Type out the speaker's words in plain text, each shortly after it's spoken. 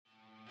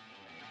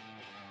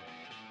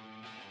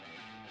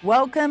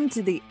Welcome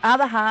to the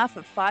other half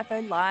of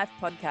FIFO Life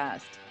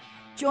podcast.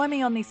 Join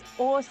me on this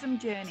awesome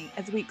journey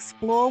as we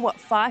explore what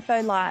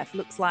FIFO Life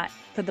looks like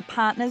for the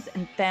partners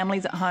and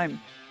families at home.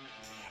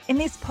 In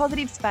this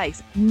positive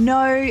space,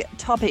 no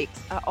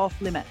topics are off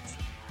limits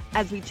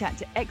as we chat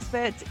to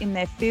experts in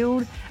their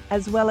field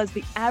as well as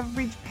the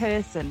average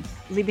person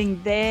living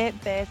their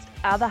best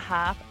other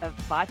half of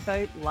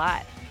FIFO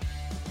Life.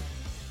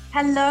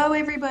 Hello,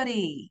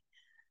 everybody.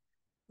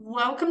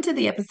 Welcome to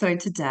the episode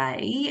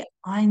today.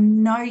 I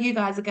know you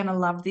guys are going to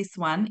love this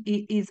one.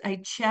 It is a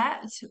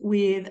chat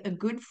with a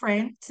good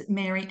friend,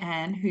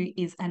 Marianne, who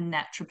is a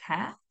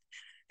naturopath,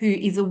 who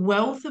is a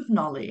wealth of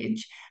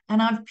knowledge.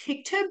 And I've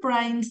picked her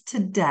brains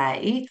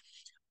today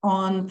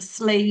on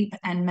sleep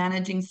and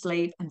managing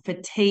sleep and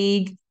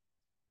fatigue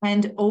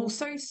and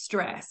also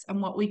stress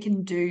and what we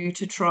can do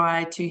to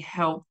try to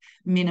help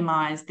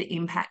minimize the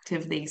impact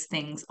of these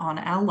things on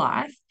our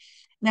life.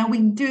 Now,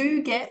 we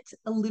do get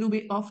a little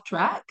bit off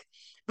track,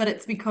 but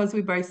it's because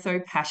we're both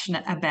so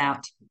passionate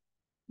about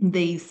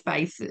these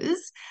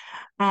spaces.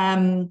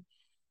 I'm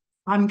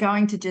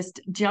going to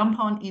just jump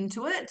on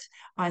into it.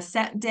 I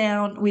sat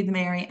down with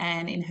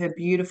Marianne in her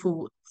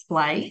beautiful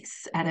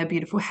place at her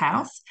beautiful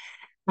house,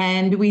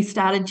 and we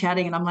started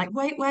chatting, and I'm like,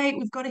 wait,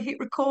 we've got to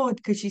hit record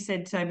because she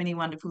said so many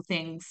wonderful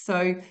things.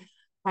 So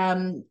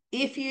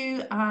if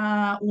you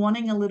are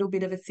wanting a little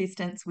bit of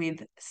assistance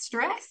with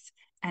stress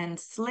and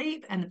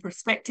sleep and the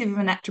perspective of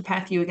a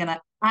naturopath, you are going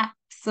to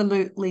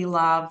absolutely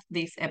love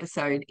this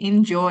episode.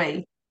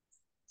 Enjoy.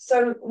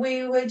 So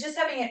we were just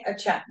having a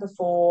chat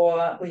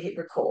before we hit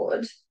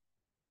record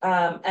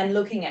and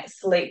looking at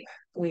sleep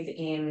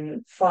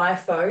within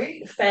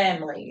FIFO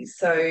families.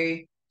 So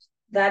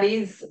that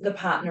is the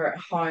partner at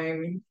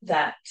home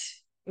that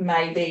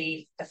may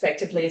be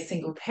effectively a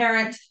single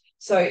parent.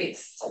 So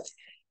it's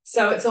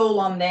all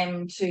on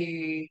them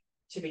to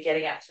be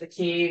getting out to the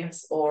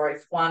kids, or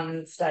if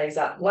one stays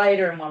up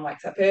later and one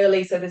wakes up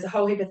early. So there's a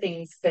whole heap of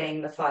things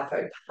being the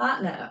FIFO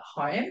partner at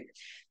home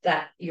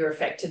that you're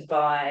affected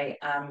by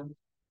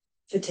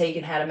fatigue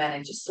and how to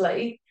manage your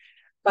sleep,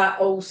 but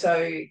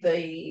also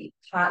the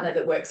partner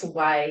that works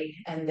away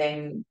and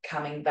then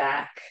coming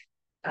back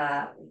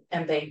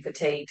and being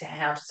fatigued,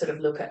 how to sort of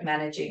look at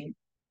managing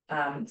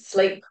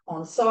sleep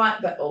on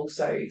site, but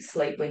also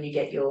sleep when you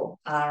get your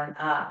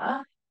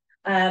R&R.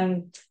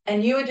 And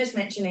you were just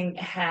mentioning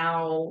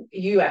how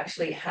you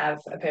actually have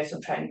a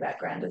personal training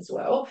background as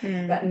well.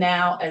 But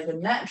now as a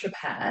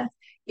naturopath,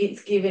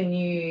 it's given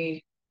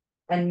you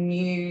a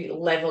new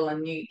level, a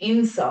new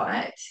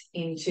insight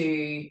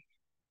into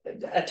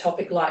a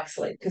topic like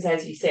sleep. Because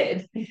as you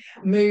said,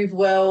 move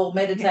well,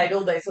 meditate,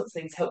 all those sorts of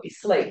things help you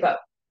sleep.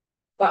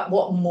 But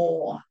what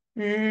more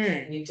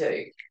can you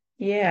do?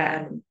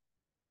 Yeah,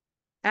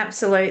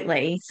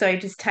 absolutely. So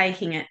just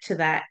taking it to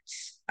that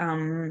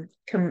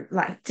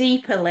like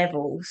deeper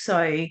level.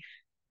 So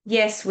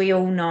yes, we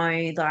all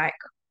know like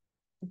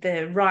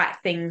the right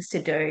things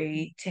to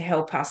do to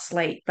help us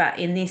sleep, but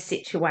in this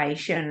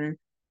situation,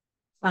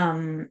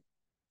 you're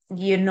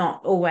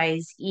not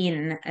always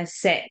in a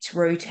set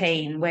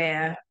routine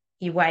where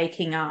you're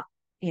waking up,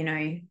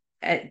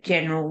 at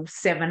general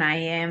 7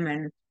 a.m.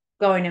 and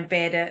going to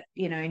bed at,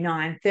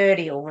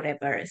 9:30 or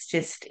whatever.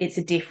 It's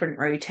a different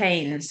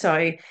routine.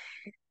 So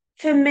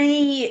for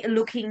me,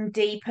 looking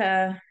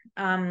deeper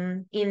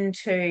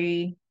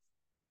into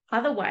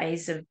other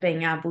ways of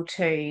being able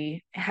to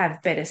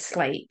have better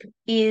sleep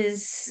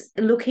is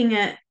looking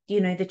at,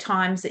 the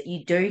times that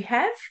you do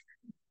have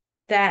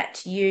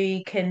that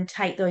you can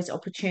take those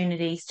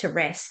opportunities to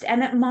rest.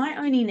 And it might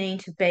only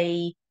need to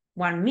be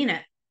 1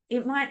 minute.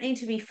 It might need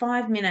to be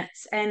 5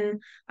 minutes.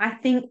 And I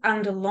think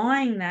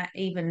underlying that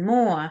even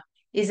more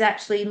is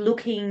actually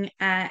looking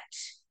at,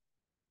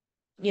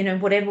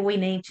 whatever we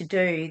need to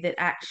do that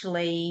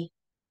actually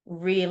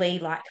really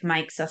like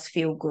makes us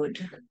feel good,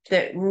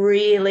 that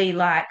really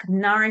like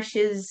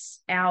nourishes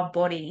our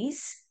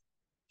bodies,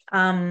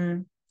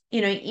 in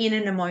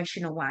an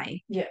emotional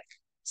way. Yeah.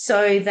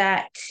 So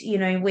that,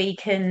 we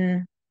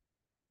can,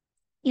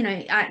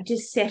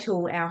 just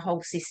settle our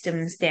whole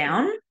systems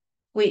down,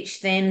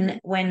 which then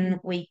when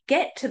we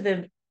get to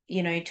the,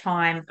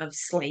 time of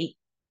sleep,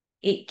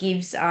 it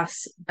gives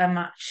us a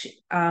much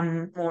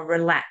more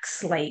relaxed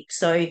sleep.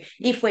 So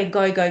if we're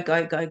go, go,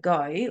 go, go,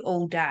 go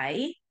all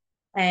day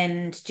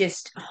and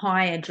just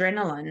high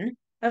adrenaline,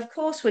 of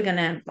course we're going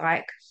to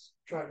like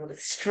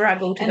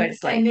struggle to go to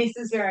sleep. And this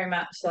is very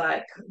much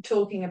like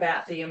talking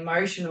about the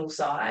emotional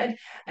side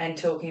and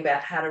talking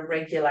about how to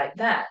regulate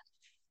that.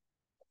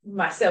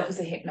 Myself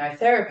as a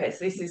hypnotherapist,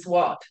 this is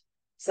what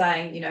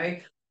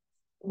saying,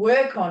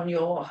 work on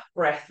your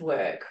breath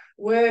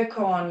work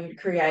on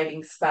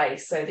creating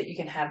space so that you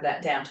can have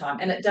that downtime.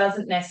 And it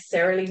doesn't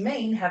necessarily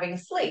mean having a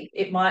sleep.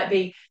 It might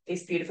be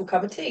this beautiful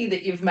cup of tea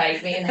that you've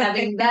made me and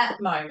having that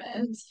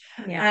moment.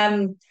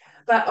 Yeah.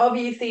 But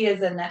obviously as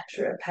a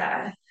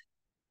naturopath,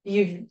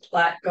 you've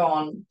like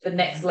gone the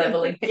next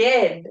level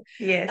again.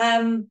 Yes.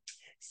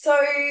 So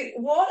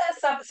what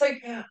are so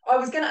I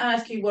was going to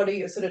ask you, what are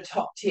your sort of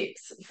top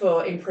tips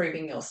for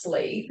improving your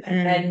sleep?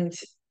 And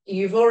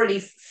you've already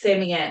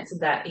semi-answered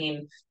that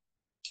in,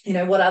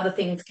 what other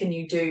things can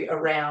you do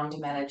around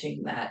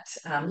managing that,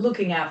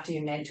 looking after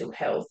your mental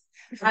health,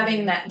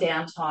 having that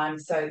downtime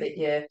so that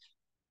your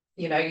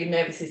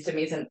nervous system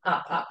isn't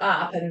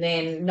up, and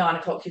then 9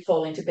 o'clock you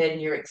fall into bed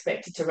and you're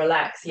expected to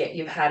relax, yet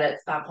you've had it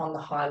up on the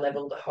high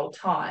level the whole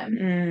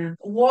time.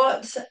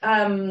 What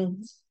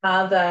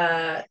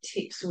other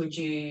tips would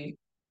you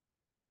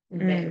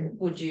recommend?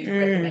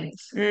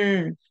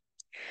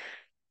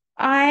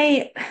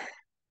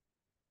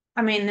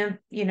 I mean,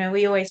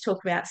 we always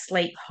talk about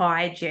sleep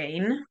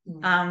hygiene,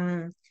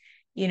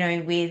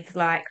 with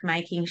like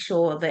making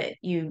sure that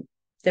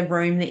the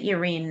room that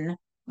you're in,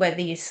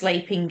 whether you're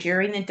sleeping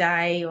during the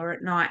day or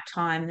at night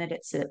time, that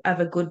it's of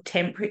a good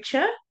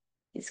temperature.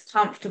 It's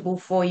comfortable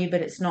for you,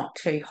 but it's not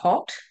too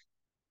hot,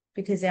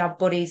 because our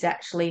bodies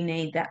actually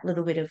need that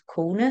little bit of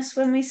coolness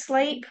when we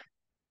sleep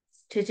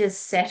to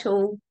just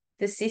settle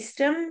the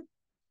system.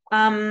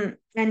 And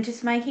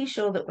just making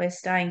sure that we're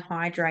staying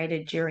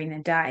hydrated during the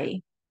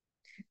day,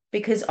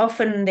 because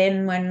often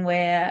then when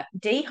we're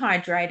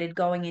dehydrated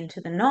going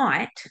into the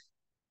night,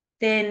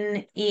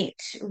 then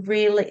it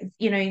really,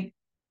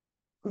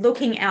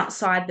 looking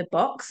outside the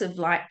box of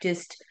like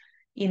just,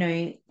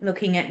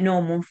 looking at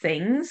normal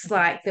things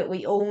like that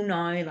we all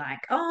know, like,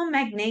 oh,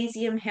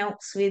 magnesium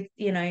helps with,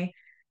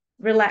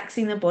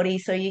 relaxing the body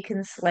so you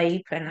can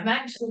sleep. And I'm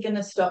actually going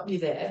to stop you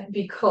there,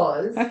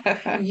 because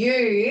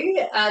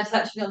you are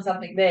touching on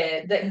something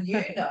there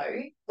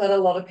that but a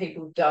lot of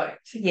people don't.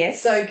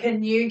 Yes. So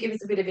can you give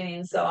us a bit of an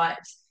insight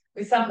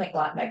with something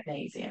like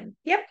magnesium?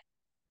 Yep.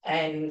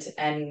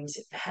 And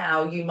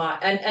how you might,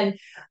 and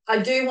I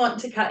do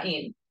want to cut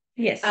in.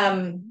 Yes.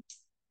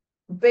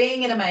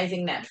 Being an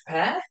amazing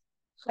naturopath,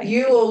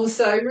 you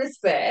also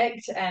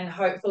respect, and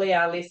hopefully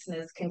our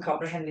listeners can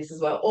comprehend this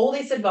as well. All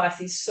this advice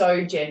is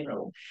so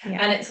general,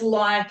 and it's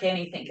like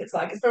anything. It's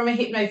like from a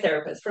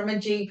hypnotherapist, from a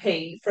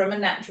GP, from a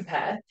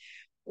naturopath.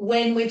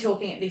 When we're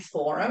talking at this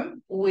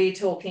forum, we're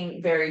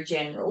talking very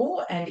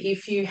general. And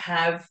if you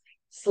have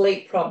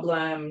sleep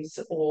problems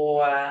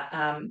or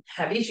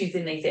have issues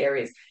in these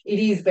areas, it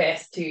is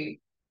best to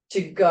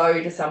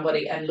go to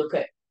somebody and look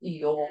at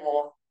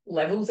your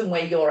levels and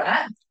where you're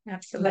at.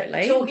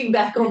 Absolutely. Talking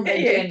back on the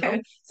general.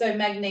 So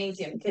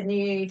magnesium, can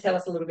you tell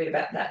us a little bit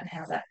about that and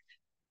how that?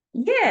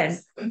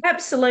 Yes,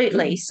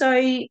 absolutely. So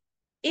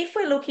if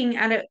we're looking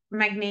at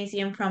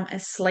magnesium from a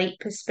sleep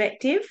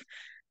perspective,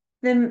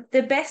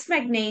 the best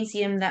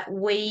magnesium that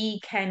we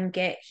can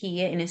get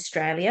here in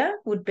Australia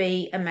would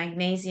be a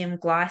magnesium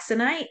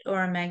glycinate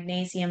or a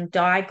magnesium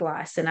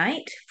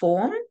diglycinate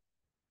form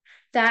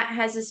that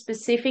has a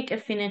specific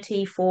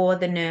affinity for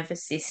the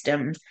nervous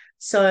system.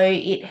 So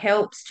it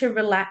helps to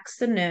relax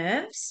the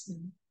nerves,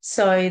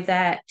 so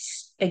that,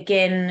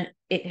 again,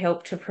 it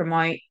helped to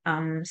promote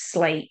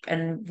sleep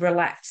and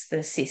relax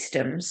the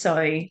system.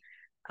 So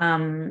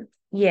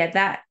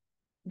that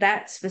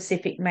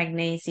specific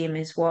magnesium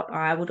is what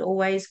I would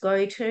always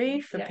go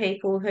to for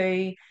people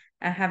who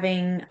are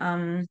having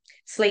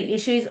sleep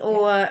issues,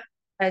 or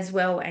as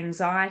well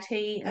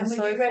anxiety and so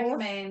forth.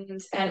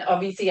 Recommend, and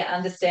obviously I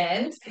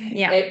understand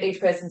each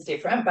person's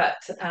different, but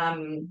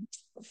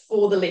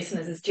for the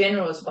listeners, as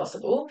general as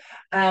possible,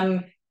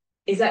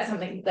 is that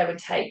something they would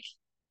take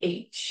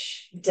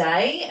each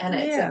day and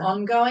it's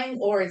ongoing,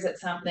 or is it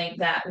something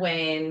that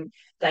when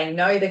they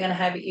know they're going to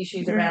have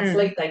issues around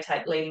sleep, they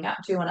take leading up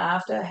to and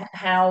after?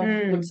 How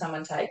would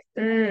someone take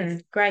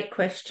great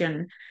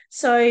question.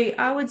 So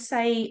I would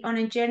say on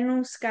a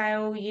general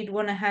scale, you'd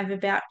want to have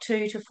about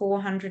 200 to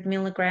 400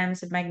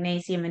 milligrams of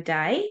magnesium a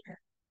day.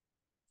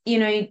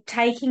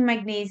 Taking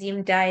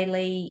magnesium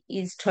daily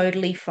is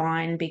totally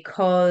fine,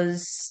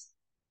 because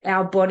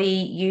our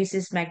body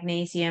uses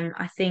magnesium,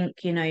 I think,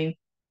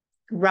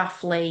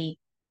 roughly,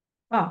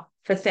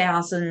 for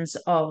thousands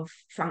of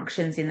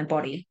functions in the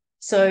body.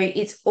 So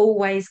it's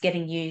always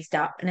getting used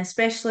up. And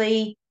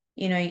especially,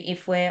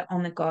 if we're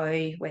on the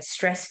go, we're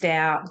stressed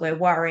out, we're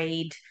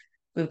worried,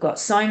 we've got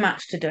so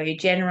much to do.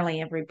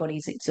 Generally,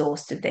 everybody's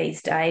exhausted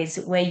these days.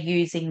 We're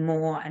using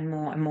more and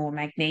more and more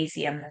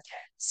magnesium.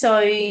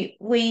 So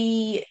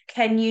we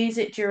can use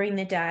it during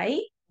the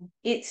day.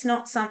 It's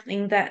not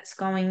something that's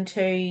going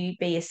to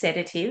be a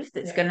sedative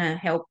that's going to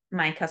help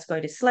make us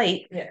go to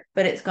sleep,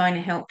 but it's going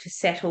to help to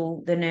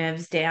settle the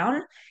nerves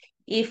down.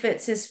 If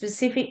it's a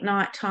specific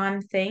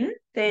nighttime thing,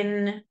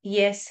 then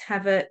yes,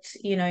 have it,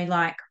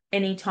 like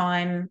any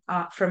time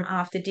from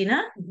after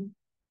dinner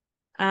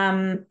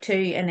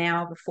to an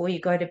hour before you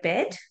go to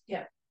bed.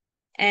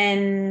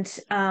 And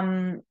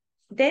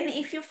then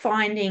if you're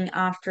finding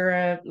after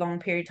a long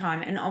period of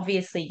time, and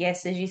obviously,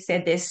 yes, as you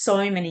said, there's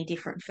so many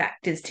different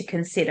factors to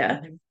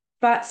consider,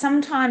 but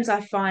sometimes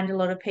I find a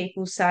lot of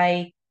people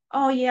say,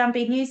 oh yeah, I've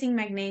been using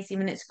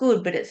magnesium and it's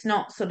good, but it's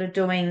not sort of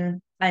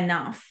doing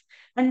enough.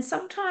 And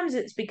sometimes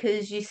it's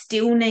because you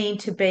still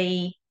need to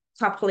be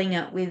coupling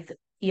it with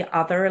your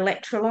other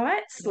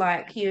electrolytes,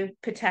 like your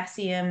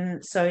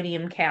potassium,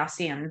 sodium,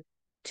 calcium,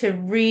 to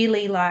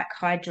really like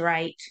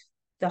hydrate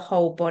the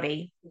whole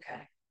body.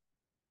 Okay.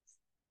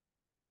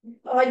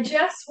 I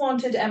just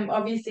wanted,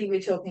 obviously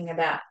we're talking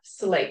about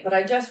sleep, but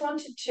I just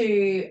wanted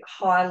to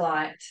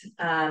highlight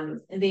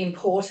the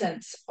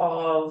importance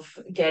of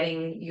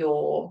getting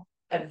your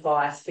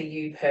advice for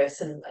you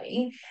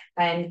personally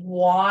and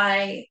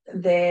why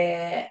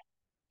there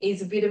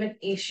is a bit of an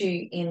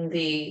issue in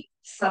the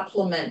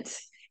supplement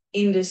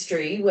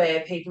industry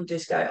where people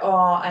just go,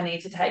 oh, I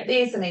need to take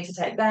this, I need to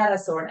take that, I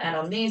saw an ad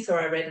on this,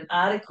 or I read an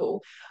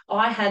article.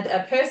 I had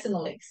a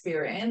personal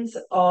experience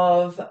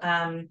of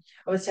I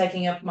was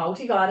taking a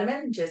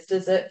multivitamin just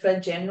as it for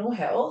general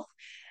health.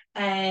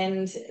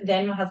 And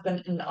then my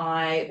husband and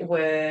I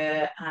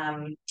were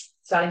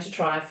starting to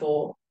try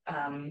for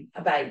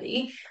a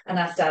baby, and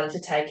I started to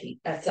take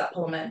a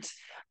supplement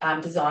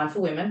designed for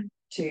women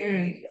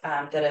to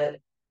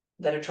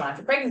that are trying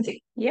for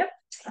pregnancy. Yep.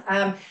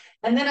 Um,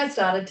 and then I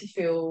started to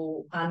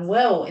feel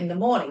unwell in the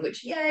morning,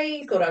 which,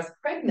 yay, thought I was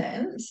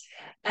pregnant.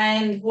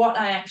 And what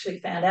I actually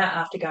found out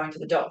after going to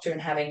the doctor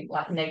and having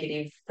like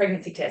negative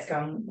pregnancy tests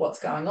going, what's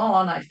going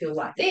on? I feel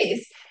like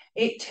this.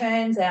 It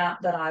turns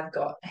out that I've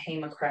got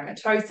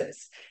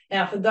hemochromatosis.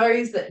 Now, for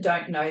those that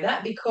don't know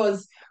that,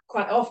 because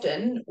quite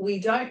often we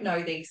don't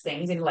know these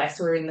things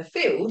unless we're in the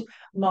field,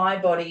 my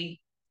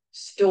body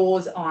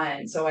stores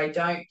iron. So I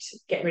don't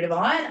get rid of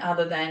iron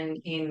other than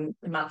in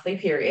the monthly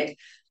period.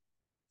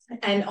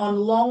 And on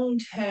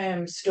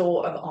long-term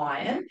store of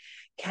iron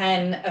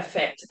can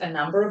affect a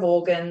number of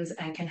organs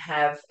and can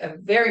have a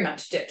very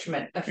much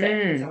detriment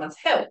effect on someone's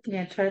health.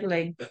 Yeah,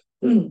 totally.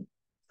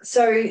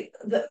 So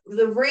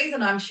the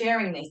reason I'm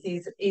sharing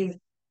this is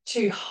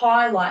to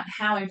highlight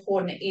how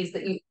important it is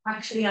that you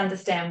actually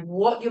understand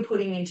what you're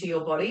putting into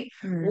your body,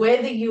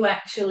 whether you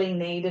actually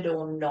need it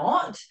or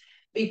not,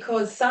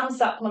 because some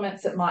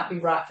supplements that might be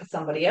right for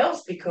somebody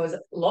else, because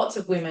lots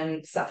of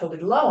women suffer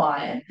with low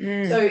iron,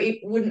 so it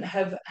wouldn't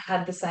have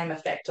had the same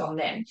effect on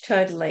them.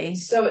 Totally.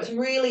 So it's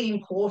really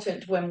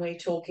important when we're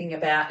talking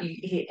about, you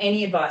hear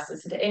any advice,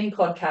 listen to any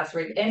podcast,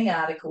 read any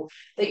article,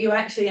 that you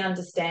actually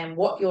understand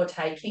what you're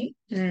taking,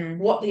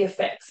 what the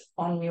effects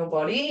on your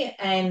body.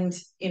 And,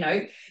 you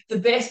know, the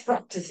best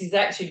practice is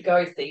actually to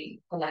go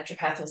see a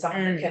naturopath or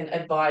someone that can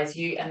advise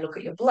you and look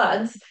at your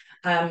bloods.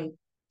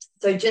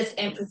 So just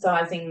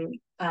emphasizing,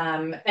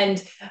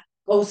 and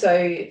also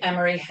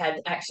Anne-Marie had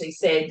actually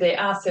said there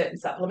are certain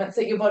supplements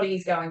that your body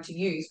is going to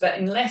use, but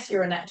unless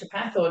you're a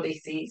naturopath or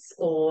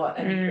or a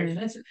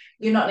nutritionist,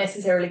 you're not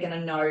necessarily going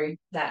to know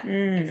that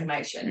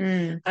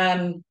information.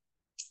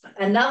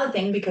 Another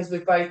thing, because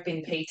we've both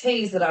been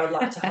PTs, that I would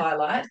like to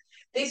highlight,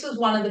 this was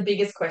one of the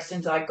biggest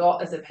questions I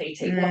got as a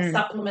PT. What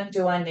supplement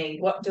do I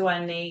need? What do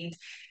I need?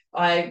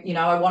 I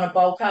want to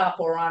bulk up,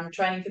 or I'm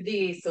training for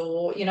this,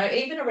 or,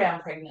 even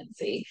around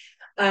pregnancy.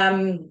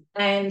 And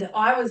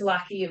I was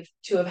lucky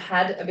to have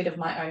had a bit of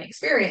my own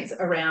experience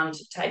around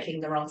taking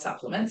the wrong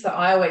supplements. So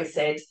I always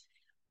said,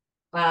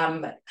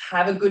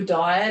 have a good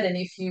diet, and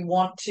if you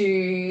want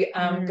to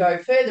go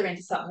further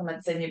into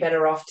supplements, then you're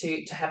better off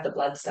to have the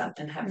blood done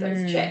and have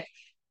those checked.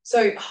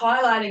 So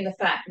highlighting the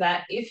fact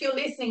that if you're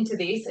listening to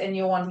this and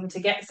you're wanting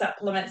to get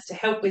supplements to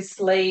help with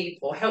sleep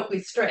or help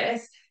with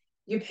stress,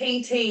 your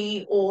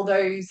PT or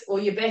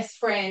your best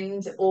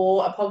friend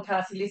or a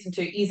podcast you listen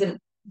to isn't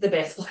the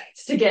best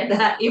place to get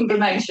that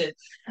information.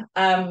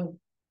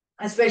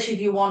 Especially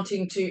if you're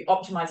wanting to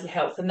optimize your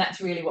health, and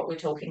that's really what we're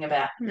talking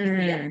about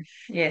here.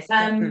 Yes,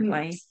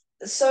 definitely.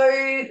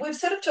 So we've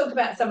sort of talked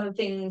about some of the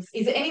things.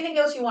 Is there anything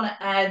else you want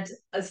to add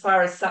as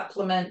far as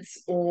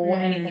supplements or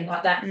anything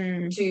like that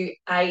to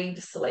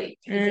aid sleep?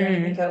 Is there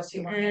anything else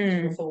you want to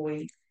mention before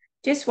we...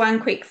 Just one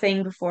quick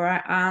thing before I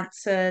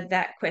answer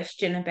that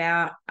question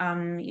about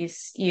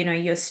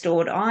your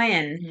stored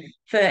iron.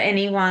 For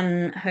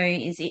anyone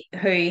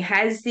who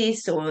has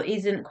this or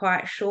isn't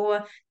quite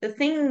sure, the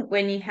thing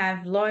when you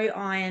have low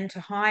iron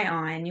to high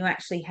iron, you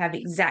actually have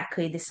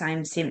exactly the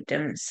same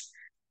symptoms.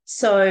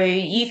 So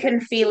you can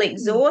feel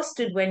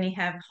exhausted when you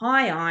have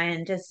high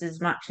iron just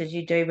as much as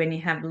you do when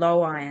you have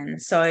low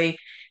iron. So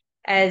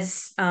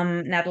as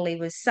Natalie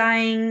was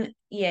saying,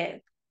 yeah,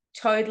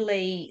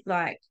 totally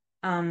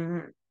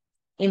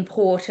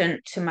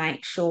important to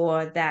make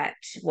sure that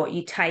what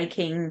you're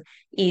taking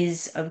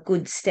is of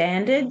good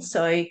standard.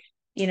 So,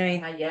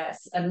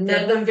 yes,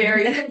 another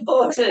very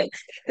important.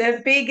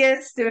 The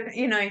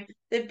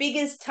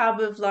biggest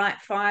tub of like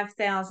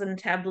 5,000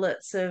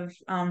 tablets of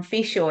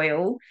fish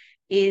oil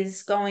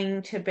is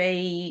going to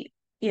be,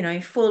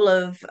 full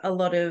of a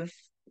lot of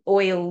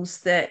oils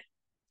that,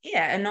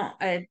 are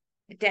not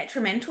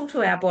detrimental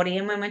to our body.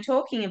 And when we're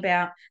talking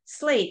about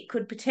sleep,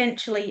 could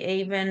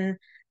potentially even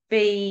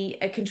be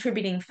a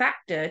contributing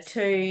factor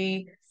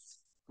to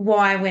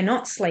why we're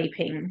not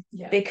sleeping,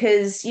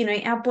 because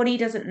our body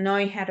doesn't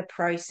know how to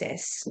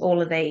process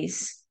all of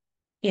these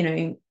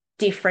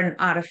different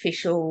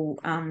artificial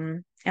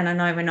and I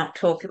know we're not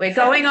talking, we're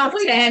going off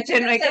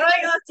tangent, we're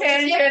going off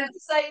tangent.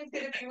 Say it's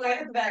going to be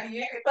worth about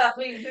you, but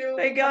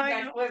we're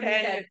going off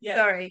tangent.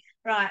 Sorry.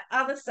 Right,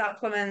 other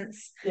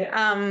supplements.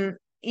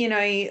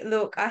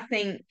 Look, I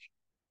think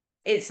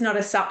it's not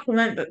a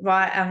supplement,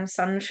 but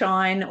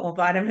sunshine or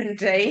vitamin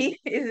D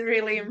is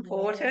really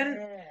important.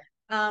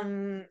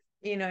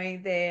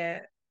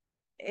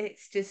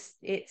 it's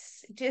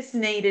just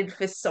needed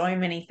for so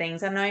many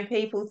things. I know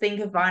people think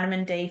of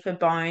vitamin D for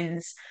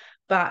bones,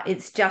 but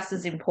it's just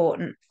as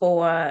important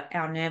for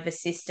our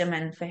nervous system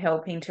and for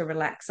helping to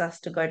relax us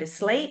to go to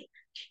sleep.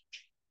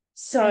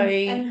 So,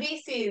 and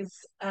this is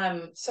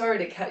sorry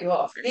to cut you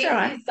off. This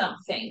is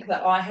something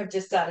that I have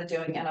just started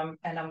doing, and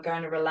I'm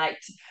going to relate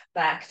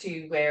back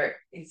to where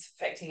it is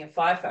affecting a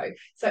FIFO.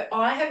 So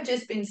I have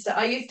just been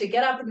I used to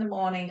get up in the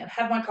morning and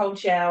have my cold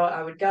shower.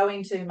 I would go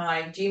into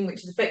my gym,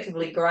 which is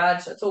effectively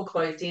garage, so it's all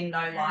closed in,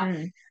 no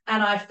light.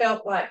 And I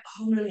felt like,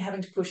 oh, I'm really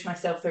having to push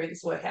myself through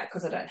this workout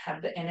because I don't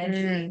have the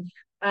energy.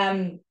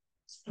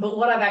 But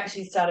what I've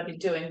actually started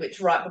doing,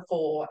 which right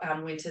before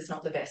winter's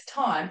not the best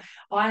time,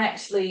 I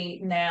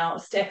actually now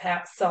step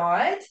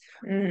outside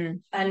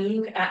and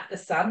look at the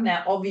sun.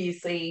 Now,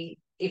 obviously,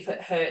 if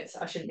it hurts,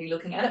 I shouldn't be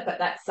looking at it, but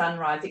that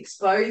sunrise,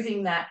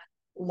 exposing that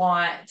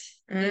light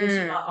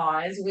into my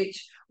eyes,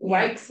 which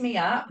wakes me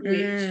up,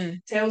 which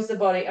tells the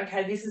body,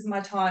 okay, this is my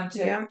time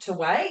to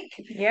wake.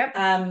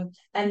 And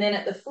then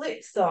at the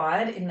flip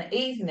side, in the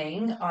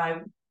evening,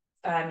 I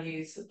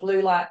use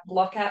blue light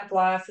blockout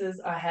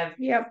glasses. I have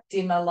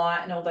dimmer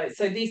light and all those.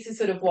 So this is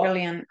sort of what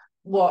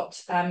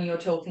you're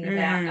talking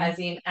about, as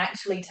in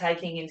actually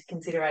taking into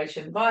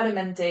consideration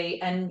vitamin D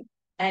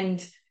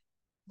and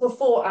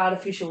before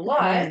artificial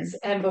lights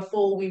and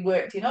before we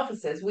worked in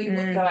offices, we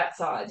would go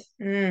outside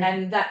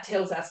and that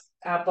tells us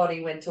our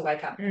body when to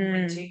wake up and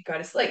when to go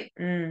to sleep.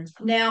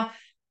 Now,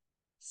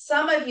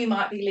 some of you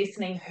might be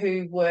listening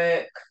who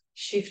work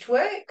shift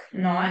work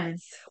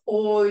nights,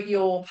 or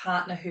your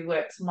partner who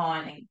works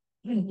mining.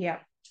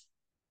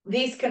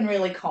 This can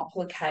really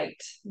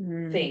complicate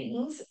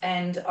things,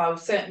 and I'll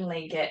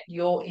certainly get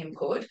your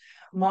input.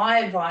 My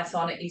advice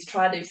on it is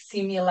try to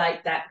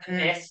simulate that the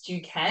best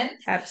you can.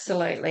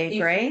 Absolutely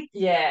agree.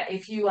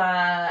 If you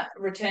are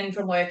returning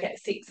from work at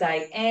 6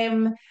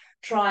 a.m.,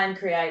 try and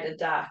create a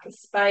darker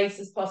space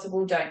as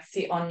possible. Don't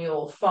sit on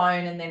your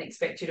phone and then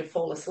expect you to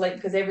fall asleep,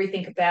 because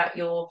everything about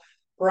your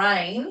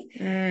brain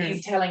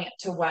is telling it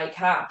to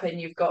wake up,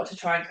 and you've got to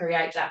try and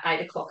create that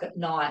 8 o'clock at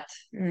night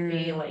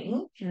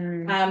feeling.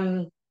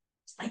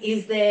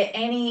 Is there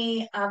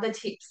any other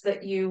tips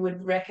that you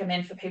would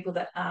recommend for people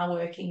that are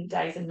working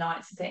days and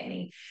nights? Is there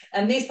any?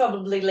 And this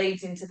probably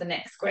leads into the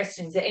next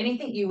question. Is there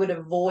anything you would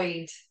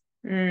avoid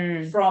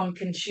from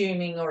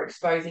consuming or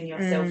exposing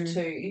yourself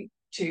to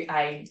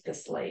aid the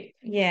sleep?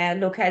 Yeah,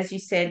 look, as you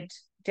said,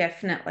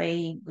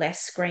 definitely less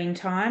screen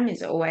time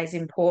is always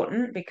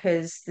important,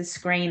 because the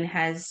screen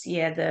has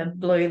the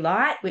blue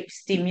light, which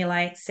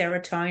stimulates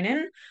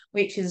serotonin,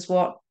 which is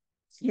what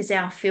is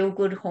our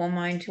feel-good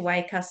hormone to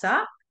wake us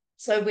up.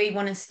 So we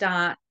want to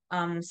start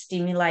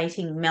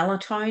stimulating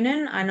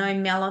melatonin. I know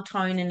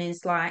melatonin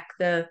is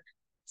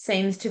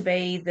seems to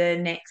be the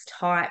next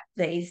hype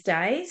these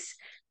days,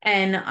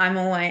 and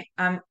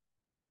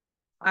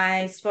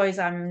I suppose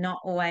I'm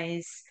not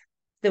always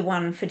the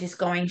one for just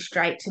going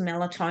straight to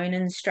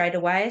melatonin straight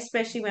away,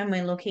 especially when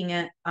we're looking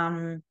at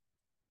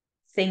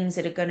things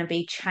that are going to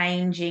be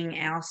changing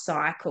our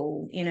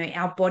cycle.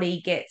 Our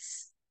body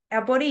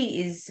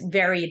is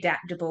very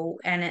adaptable,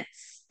 and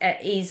it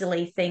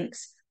easily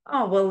thinks,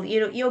 oh, well,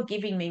 you're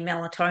giving me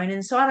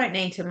melatonin, so I don't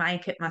need to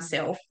make it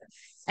myself.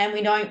 And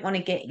we don't want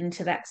to get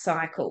into that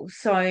cycle.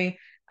 So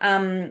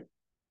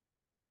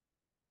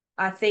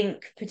I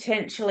think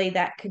potentially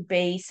that could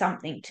be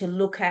something to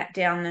look at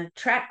down the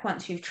track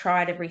once you've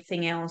tried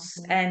everything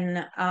else.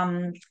 And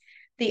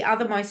the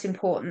other most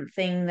important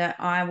thing that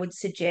I would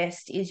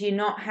suggest is you're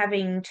not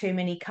having too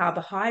many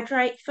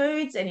carbohydrate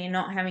foods, and you're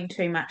not having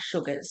too much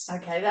sugars.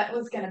 Okay, that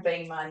was going to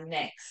be my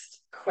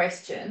next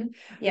question.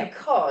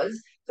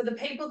 Because for the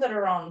people that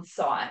are on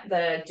site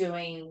that are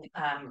doing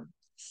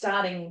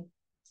starting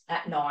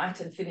at night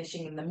and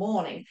finishing in the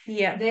morning,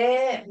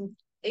 their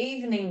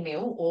evening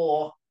meal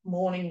or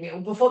morning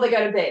meal before they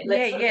go to bed,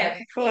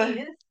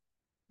 is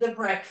the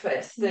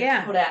breakfast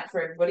that's put out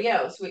for everybody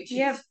else, which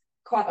is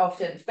quite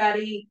often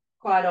fatty,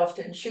 quite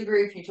often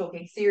sugary if you're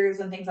talking cereals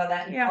and things like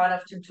that, and quite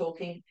often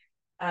talking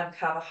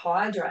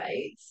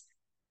carbohydrates.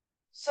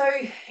 So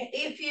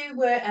if you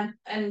were,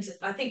 and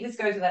I think this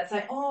goes without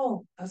saying,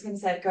 I was going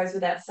to say it goes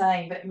without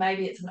saying, but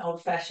maybe it's an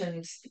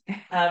old-fashioned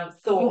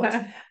thought.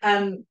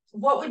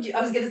 What would you,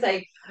 I was going to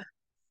say,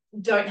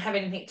 don't have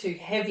anything too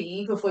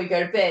heavy before you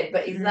go to bed,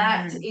 but is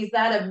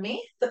that a myth,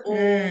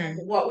 or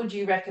what would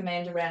you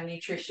recommend around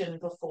nutrition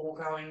before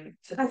going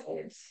to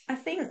bed? I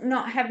think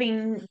not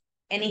having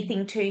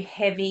anything too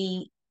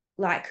heavy,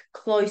 like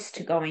close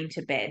to going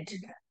to bed,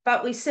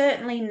 but we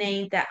certainly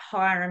need that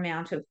higher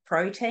amount of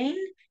protein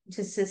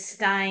to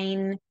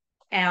sustain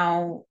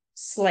our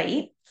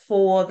sleep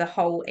for the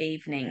whole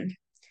evening.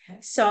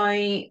 So,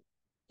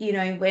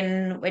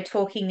 when we're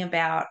talking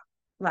about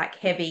like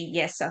heavy,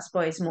 yes, I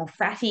suppose more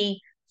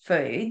fatty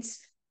foods,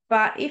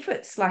 but if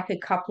it's like a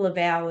couple of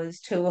hours,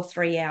 2 or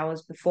 3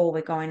 hours before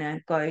we're going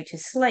to go to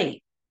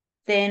sleep,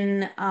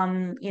 then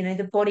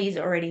the body's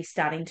already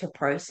starting to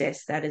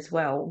process that as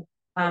well.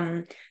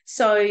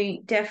 So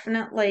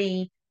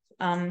definitely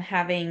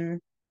having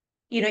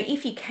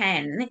if you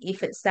can,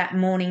 if it's that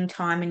morning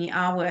time and you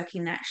are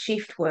working that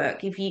shift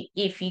work, if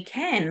you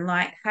can,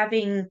 like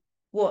having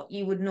what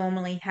you would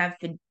normally have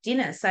for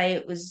dinner, say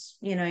it was,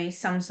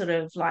 some sort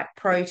of like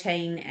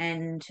protein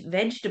and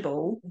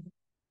vegetable.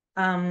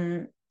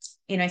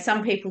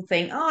 Some people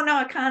think, oh no,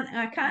 I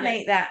can't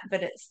eat that,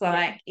 but it's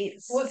like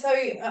it's well, so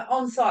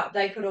on site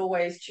they could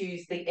always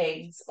choose the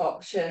eggs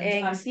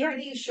option. I'm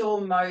pretty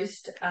sure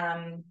most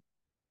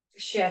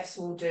chefs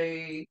will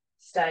do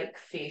steak,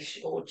 fish,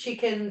 or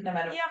chicken, no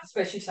matter,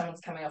 especially if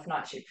someone's coming off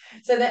night shift.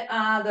 So there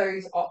are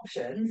those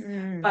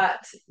options,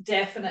 but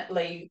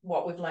definitely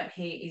what we've learnt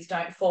here is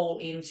don't fall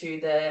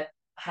into the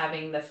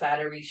having the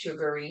fattery,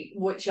 sugary,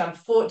 which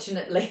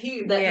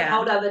unfortunately that's a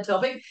whole other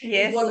topic.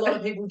 Is what a lot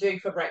of people do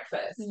for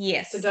breakfast.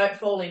 Yes. So don't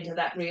fall into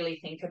that. Really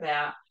think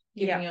about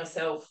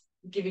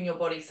giving your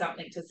body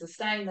something to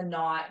sustain the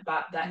night,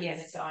 but that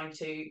isn't going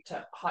to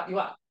hype you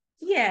up.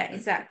 Yeah,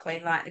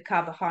 exactly. Like the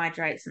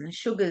carbohydrates and the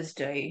sugars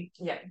do.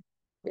 Yeah.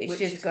 Which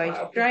just goes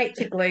straight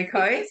to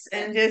glucose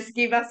and just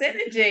give us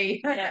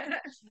energy. Now,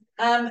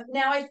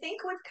 I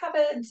think we've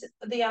covered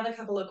the other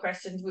couple of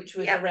questions, which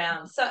was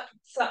around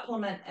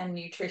supplement and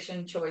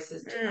nutrition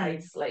choices to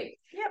aid sleep.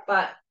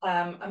 But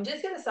I'm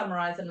just going to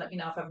summarize and let me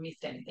know if I've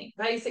missed anything.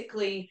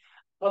 Basically,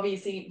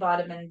 obviously,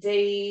 vitamin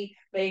D,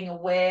 being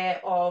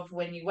aware of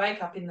when you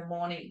wake up in the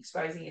morning,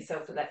 exposing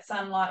yourself to that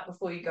sunlight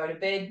before you go to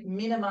bed,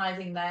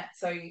 minimizing that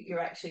so you're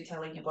actually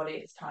telling your body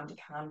it's time to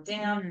calm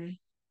down.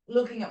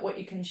 Looking at what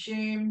you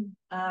consume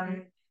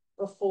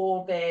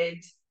before bed,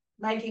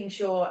 making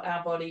sure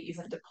our body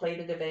isn't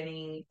depleted of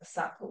any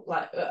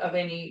of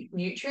any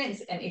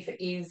nutrients, and if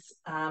it is,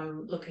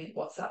 looking at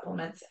what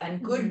supplements,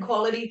 and good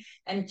quality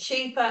and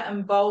cheaper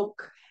and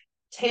bulk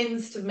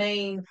tends to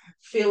mean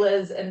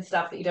fillers and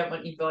stuff that you don't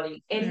want in your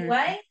body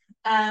anyway.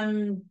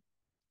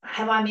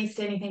 Have I missed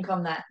anything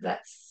on that?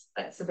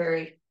 That's a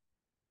very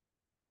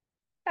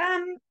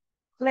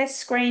less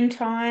screen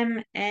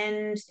time,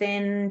 and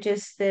then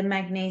just the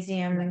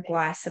magnesium and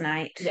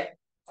glycinate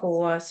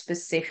for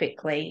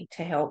specifically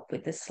to help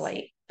with the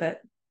sleep. But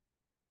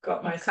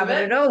got most covered of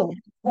it all.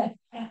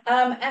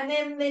 And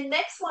then the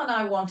next one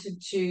I wanted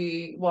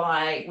to,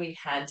 why we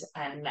had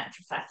a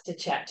naturopath to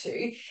chat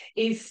to,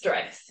 is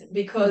stress,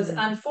 because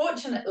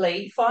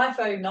unfortunately,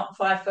 FIFO, not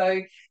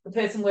FIFO, the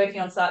person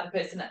working on site, the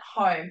person at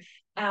home,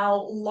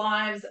 our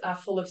lives are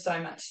full of so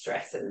much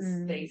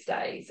stresses these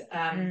days,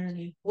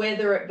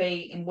 whether it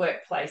be in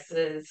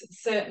workplaces,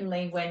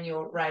 certainly when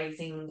you're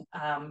raising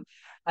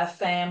a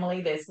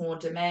family, there's more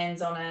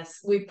demands on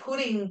us. We're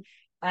putting,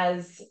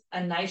 as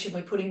a nation,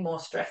 we're putting more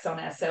stress on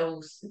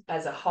ourselves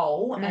as a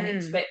whole and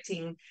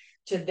expecting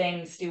to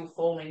then still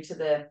fall into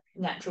the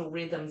natural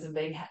rhythms and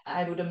being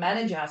able to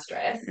manage our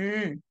stress.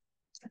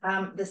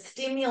 The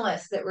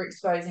stimulus that we're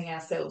exposing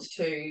ourselves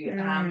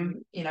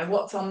to,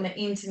 what's on the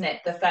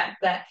internet, the fact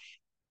that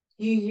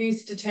you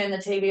used to turn the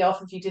TV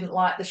off if you didn't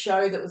like the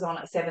show that was on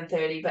at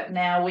 7:30, but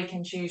now we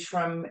can choose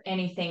from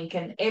anything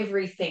and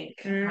everything.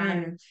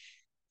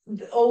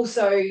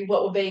 Also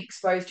what we're being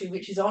exposed to,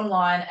 which is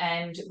online,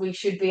 and we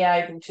should be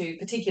able to,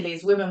 particularly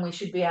as women, we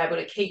should be able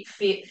to keep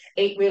fit,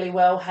 eat really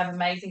well, have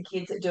amazing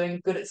kids that are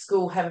doing good at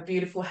school, have a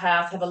beautiful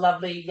house, have a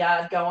lovely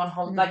yard, go on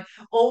holiday, like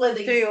all of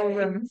these do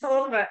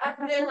all of it.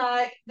 I feel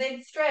like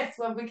there's stress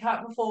when we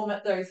can't perform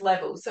at those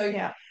levels. So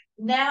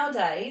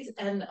nowadays,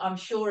 and I'm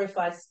sure if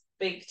I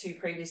speak to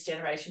previous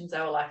generations, they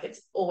were like,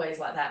 it's always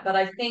like that. But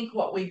I think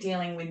what we're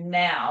dealing with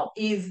now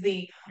is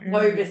the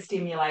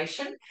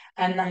overstimulation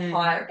and the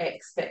higher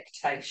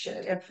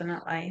expectation.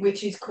 Definitely.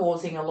 Which is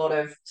causing a lot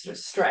of sort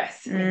of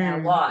stress in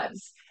our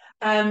lives.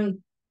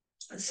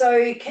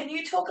 So can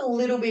you talk a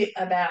little bit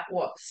about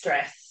what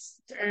stress,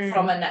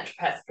 from a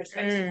naturopath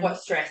perspective, what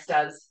stress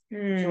does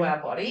to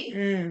our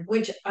body,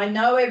 which I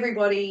know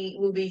everybody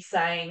will be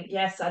saying,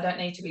 yes, I don't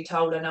need to be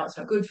told, I know it's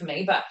not good for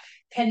me, but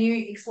can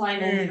you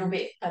explain a little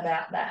bit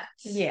about that?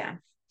 Yeah,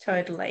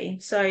 totally.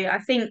 So I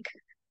think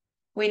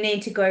we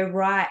need to go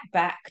right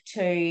back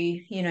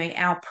to,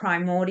 our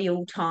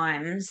primordial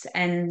times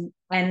and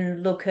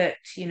look at,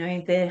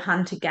 the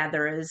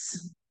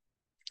hunter-gatherers.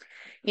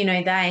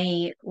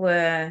 They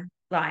were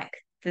like,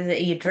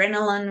 the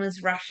adrenaline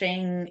was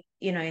rushing,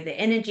 the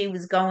energy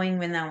was going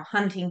when they were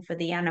hunting for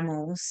the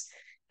animals,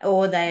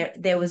 or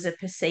there was a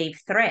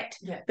perceived threat.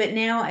 But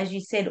now, as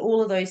you said,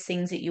 all of those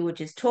things that you were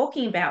just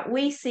talking about,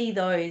 we see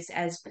those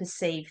as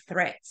perceived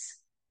threats.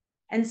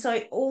 And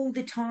so all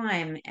the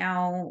time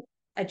our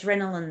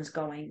adrenaline's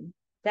going.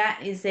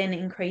 That is then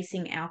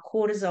increasing our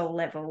cortisol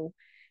level.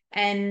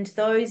 And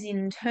those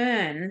in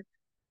turn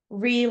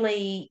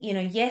really,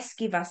 yes,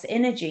 give us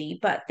energy,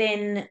 but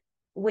then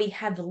we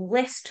have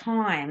less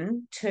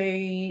time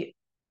to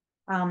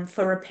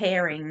for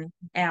repairing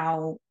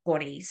our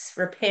bodies,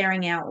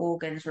 repairing our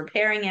organs,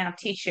 repairing our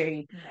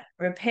tissue,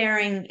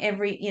 repairing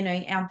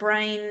our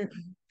brain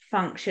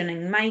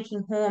functioning,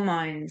 making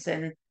hormones,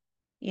 and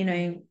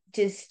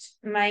just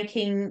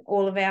making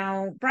all of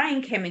our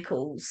brain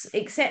chemicals,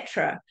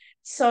 etc.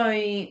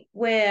 So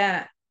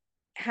we're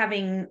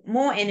having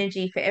more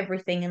energy for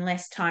everything and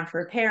less time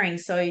for repairing.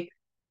 So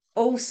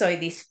also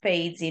this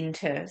feeds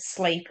into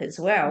sleep as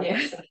well.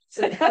 Yes.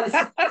 So that's,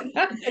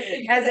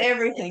 as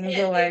everything's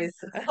always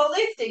it's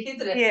holistic,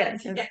 isn't it?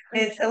 Yes,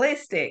 it's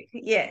holistic.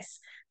 Yes.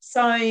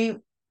 So,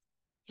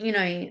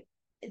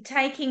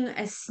 taking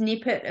a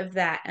snippet of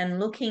that and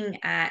looking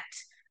at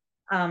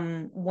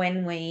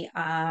when we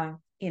are,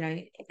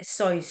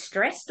 so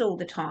stressed all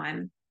the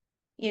time,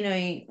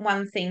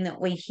 one thing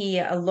that we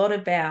hear a lot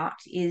about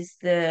is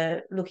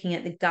looking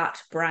at the gut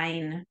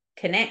brain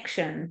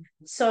connection.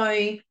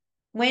 So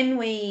when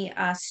we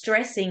are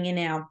stressing in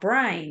our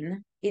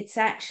brain, it's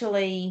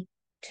actually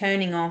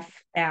turning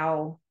off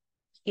our,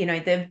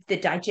 the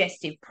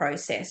digestive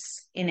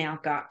process in our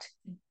gut,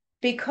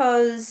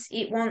 because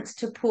it wants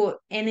to put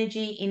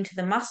energy into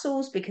the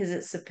muscles because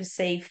it's a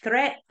perceived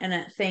threat, and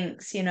it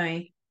thinks,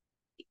 like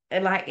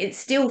it's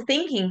still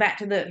thinking back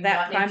to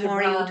that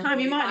primordial time.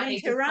 You might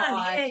need to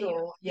run.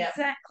 Yeah,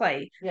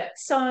 exactly. Yeah.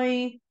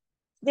 So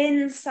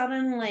then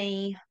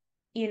suddenly,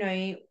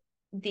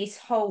 this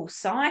whole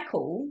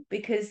cycle,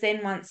 because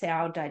then once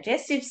our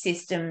digestive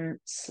system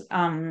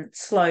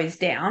slows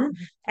down,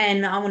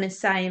 and I want to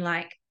say,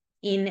 like,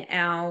 in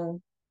our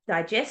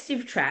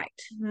digestive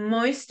tract,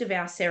 most of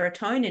our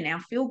serotonin, our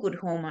feel-good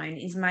hormone,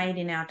 is made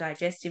in our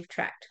digestive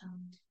tract.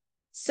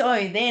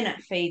 So then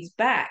it feeds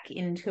back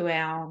into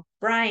our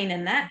brain,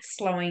 and that's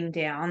slowing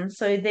down.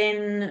 So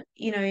then,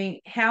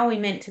 how are we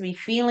meant to be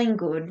feeling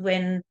good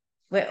when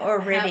we're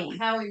already...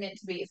 How are we meant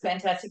to be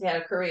fantastic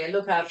at a career,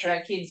 look after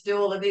our kids, do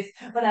all of this,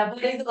 but our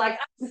bodies are like,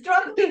 I'm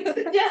struggling to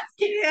just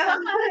get out.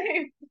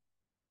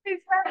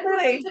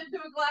 Exactly. To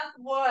a glass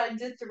of wine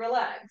just to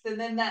relax, and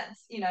then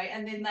that's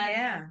and then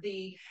that's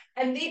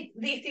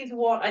this is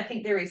what I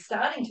think there is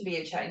starting to be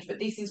a change, but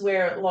this is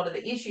where a lot of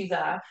the issues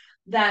are,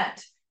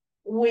 that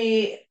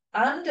we're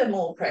under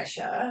more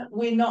pressure.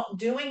 We're not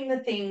doing the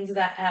things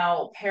that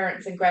our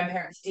parents and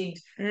grandparents did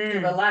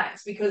to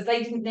relax, because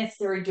they didn't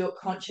necessarily do it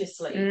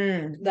consciously.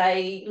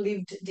 They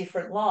lived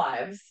different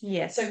lives.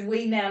 Yes. So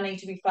we now need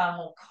to be far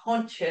more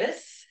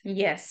conscious.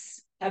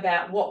 Yes.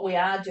 About what we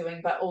are doing,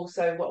 but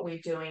also what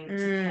we're doing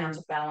to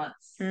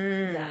counterbalance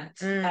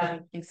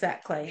that.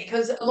 Exactly.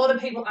 Because a lot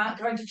of people aren't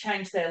going to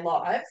change their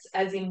lives,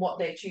 as in what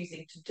they're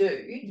choosing to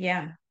do.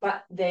 Yeah.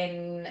 But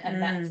then,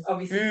 and that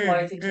obviously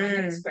flows into my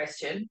next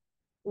question.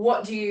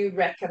 What do you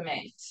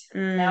recommend?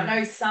 Now, I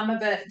know some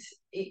of it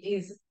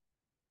is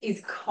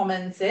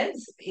common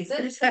sense. Is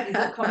it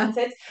common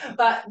sense?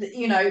 But,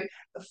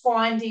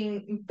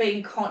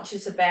 being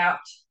conscious about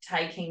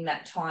taking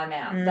that time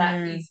out.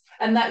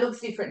 And that looks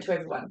different to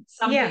everyone.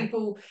 Some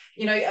people,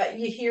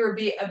 you hear a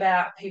bit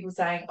about people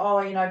saying,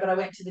 oh, but I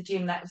went to the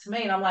gym, that was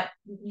me. And I'm like,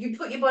 you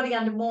put your body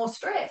under more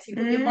stress. You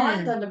put your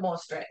mind under more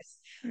stress.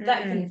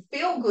 That can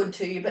feel good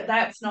to you, but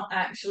that's not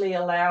actually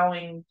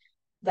allowing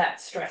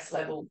that stress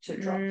level to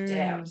drop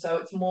down. So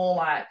it's more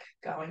like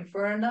going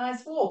for a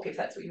nice walk, if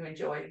that's what you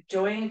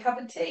enjoying a cup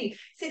of tea,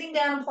 sitting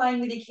down and playing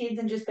with your kids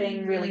and just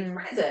being really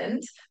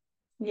present.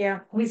 Yeah.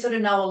 We sort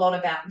of know a lot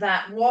about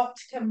that. What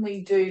can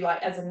we do,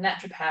 like, as a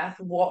naturopath?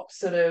 What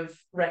sort of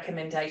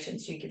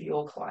recommendations do you give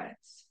your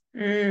clients?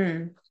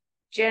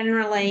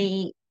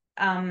 Generally,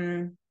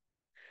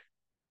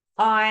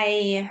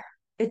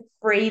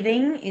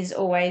 breathing is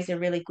always a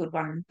really good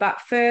one.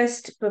 But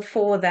first,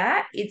 before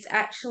that, it's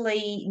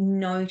actually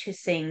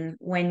noticing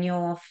when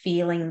you're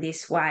feeling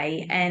this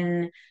way,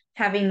 and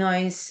having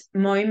those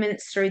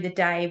moments through the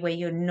day where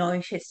you're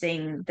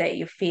noticing that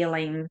you're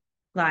feeling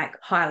like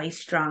highly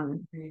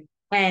strung,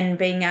 and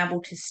being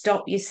able to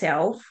stop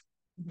yourself,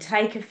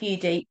 take a few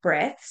deep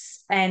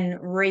breaths and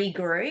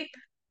regroup,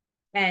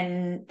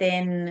 and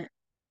then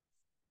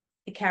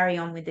carry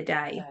on with the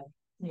day.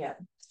 Yeah.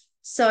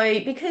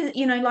 So, because,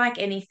 like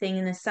anything,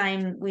 and the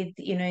same with,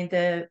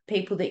 the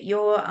people that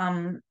you're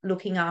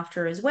looking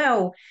after as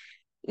well,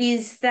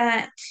 is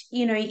that,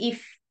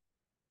 if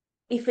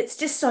it's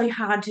just so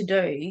hard to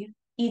do,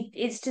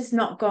 it's just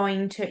not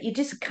going to, you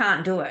just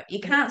can't do it. You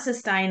can't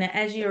sustain it.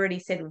 As you already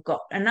said, we've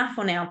got enough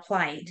on our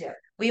plate. Yeah.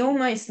 We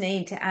almost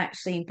need to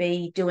actually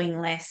be doing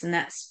less. And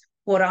that's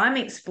what I'm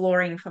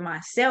exploring for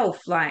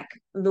myself, like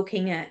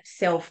looking at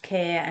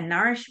self-care and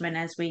nourishment,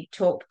 as we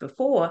talked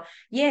before.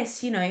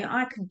 Yes,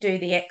 I could do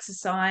the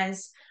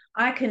exercise,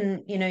 I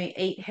can,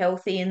 eat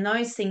healthy, and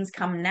those things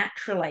come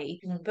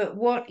naturally. But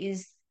what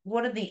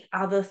are the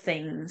other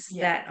things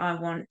that I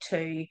want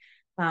to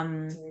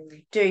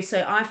do?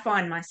 So I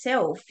find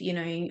myself,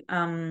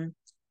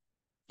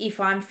 if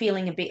I'm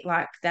feeling a bit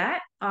like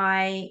that,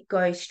 I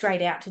go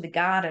straight out to the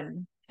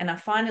garden, and I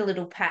find a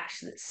little patch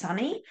that's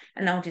sunny,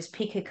 and I'll just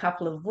pick a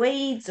couple of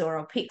weeds, or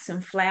I'll pick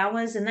some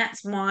flowers, and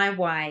that's my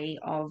way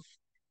of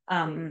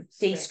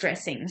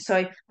de-stressing.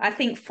 So I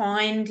think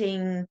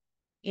finding,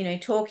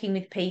 talking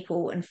with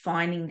people and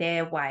finding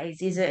their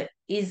ways. Is it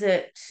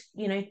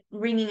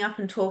ringing up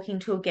and talking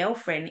to a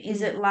girlfriend?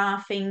 Is it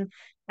laughing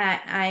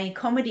at a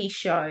comedy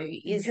show?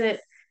 Is it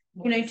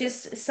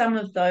just some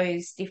of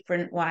those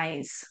different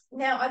ways.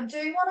 Now, I do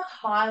want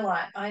to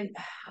highlight,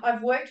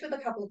 I've worked with a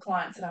couple of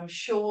clients, and I'm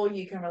sure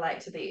you can relate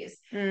to this,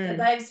 that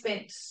they've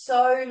spent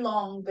so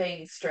long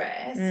being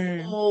stressed,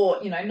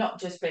 or,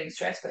 not just being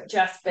stressed, but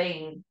just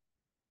being,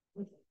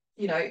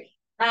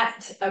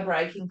 at a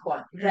breaking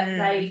point,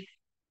 that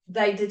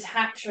they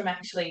detach from,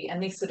 actually,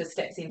 and this sort of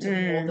steps into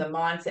more the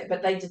mindset,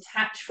 but they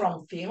detach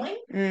from feeling.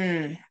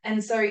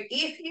 And so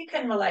if you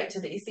can relate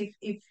to this,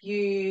 if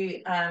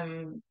you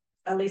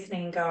are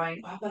listening and going,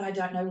 oh, but I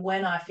don't know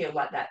when I feel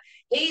like that.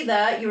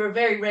 Either you're a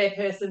very rare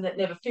person that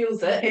never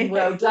feels it, and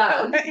well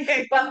done,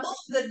 but more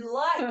than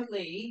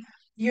likely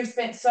you've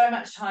spent so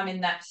much time in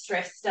that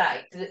stress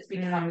state that it's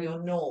become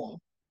your norm.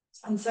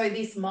 And so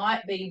this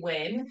might be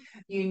when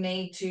you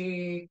need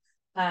to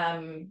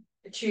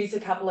choose a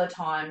couple of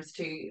times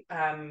to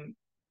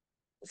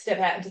step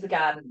out into the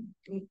garden,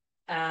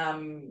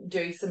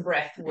 do some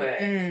breath work,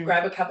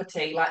 grab a cup of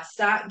tea, like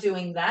start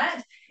doing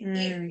that.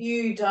 If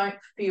you don't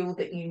feel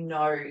that you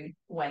know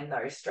when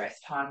those stress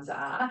times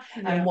are,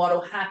 and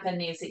what'll happen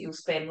is that you'll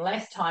spend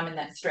less time in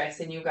that stress,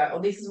 and you'll go, oh,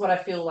 this is what I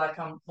feel like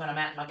when I'm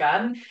out in my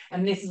garden,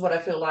 and this is what I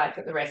feel like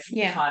at the rest of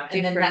the time,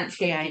 and then that's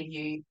going to give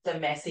you the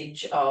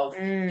message of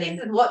this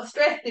is what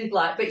stress is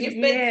like. But you've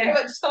spent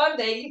so much time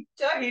there, you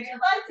don't realize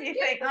you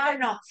think I'm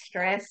not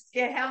stressed.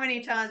 How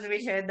many times have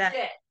we heard that?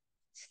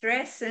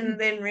 Stress, and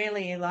then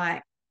really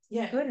like,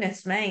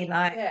 goodness me,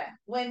 like,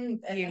 when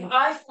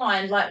I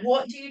find, like,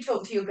 what do you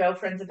talk to your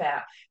girlfriends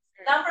about?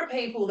 The number of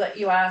people that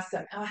you ask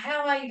them, oh,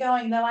 how are you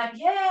going? They're like,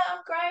 yeah,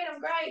 I'm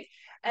great.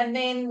 And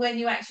then when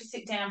you actually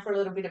sit down for a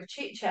little bit of a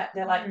chit chat,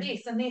 they're like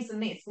this and this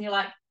and this, and you're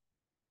like,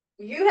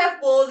 you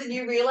have more than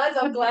you realize.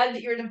 I'm glad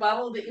that you're in a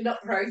bubble, that you're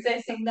not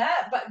processing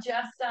that, but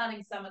just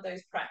starting some of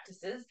those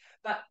practices.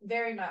 But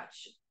very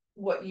much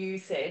what you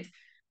said,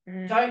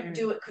 don't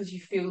do it because you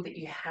feel that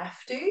you have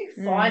to.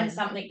 Find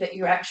something that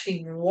you're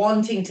actually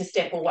wanting to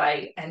step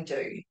away and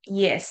do.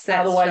 Yes,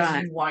 that's otherwise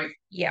right. you won't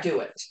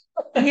do it.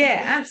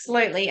 Yeah,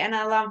 absolutely. And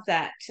I love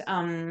that,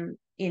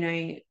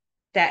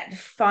 that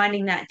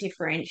finding that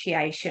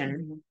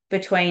differentiation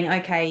between,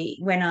 okay,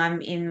 when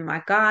I'm in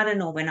my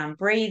garden, or when I'm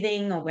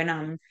breathing, or when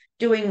I'm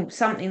doing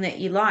something that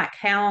you like,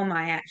 how am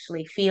I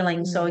actually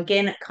feeling? So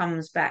again, it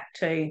comes back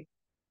to,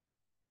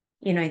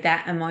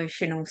 that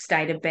emotional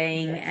state of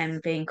being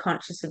and being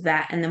conscious of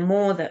that. And the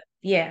more that,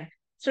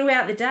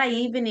 throughout the day,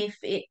 even if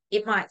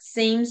it might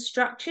seem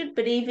structured,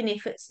 but even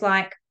if it's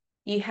like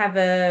you have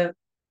a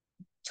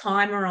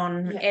timer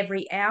on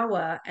every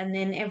hour, and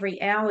then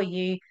every hour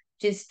you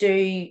just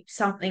do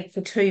something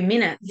for 2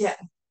 minutes,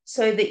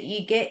 so that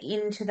you get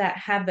into that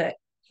habit.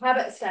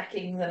 Habit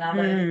stacking is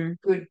another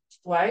good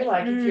way.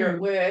 Like if you're at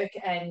work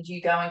and you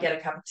go and get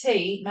a cup of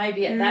tea,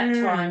 maybe at that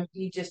time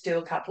you just do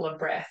a couple of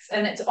breaths,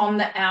 and it's on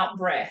the out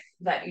breath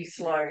that you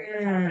slow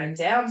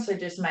down. So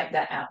just make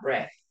that out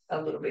breath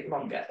a little bit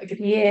longer.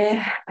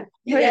 We're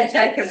gonna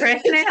take a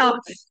breath now.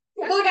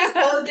 We'll just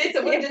pause this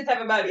and we'll just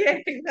have a moment. Yeah,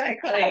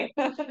 exactly.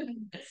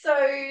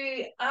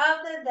 So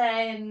other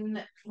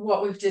than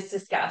what we've just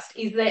discussed,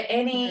 is there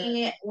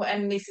any,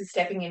 and this is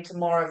stepping into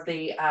more of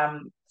the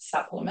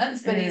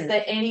supplements, but is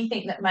there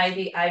anything that may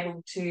be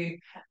able to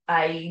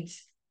aid these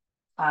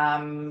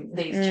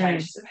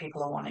changes that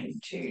people are wanting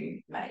to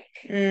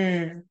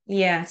make?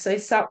 Yeah, so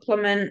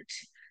supplement,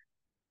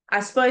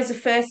 I suppose the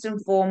first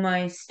and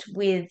foremost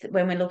when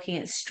we're looking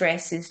at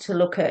stress is to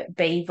look at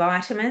B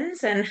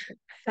vitamins. And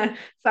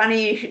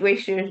funny,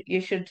 you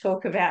should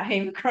talk about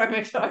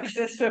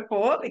hemochromatosis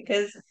before,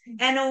 because,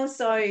 and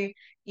also,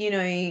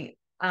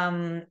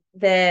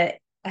 there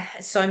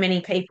so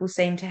many people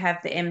seem to have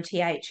the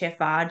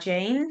MTHFR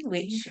gene,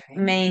 which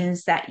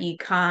means that you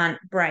can't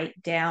break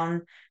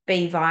down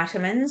B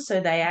vitamins.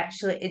 So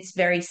it's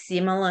very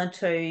similar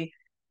to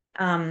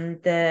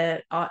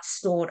the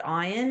stored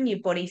iron. Your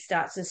body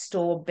starts to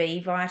store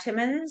B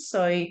vitamins.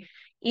 So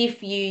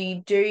if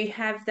you do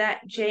have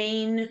that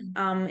gene,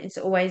 it's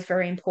always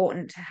very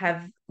important to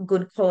have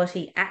good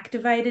quality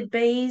activated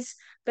Bs.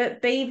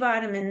 But B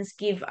vitamins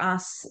give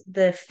us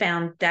the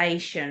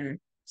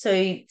foundation.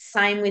 So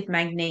same with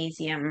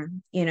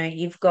magnesium.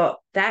 You've got,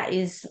 that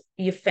is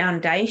your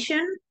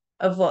foundation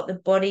of what the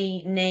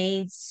body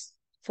needs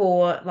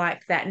for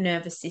like that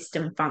nervous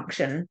system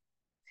function.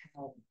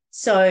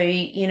 So,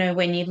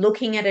 when you're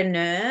looking at a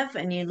nerve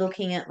and you're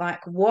looking at like,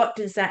 what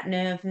does that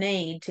nerve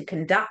need to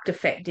conduct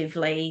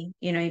effectively,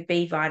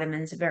 B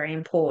vitamins are very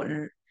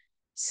important.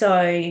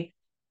 So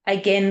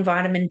again,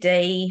 vitamin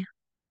D,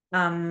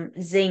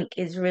 zinc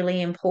is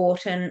really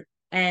important.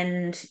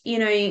 And,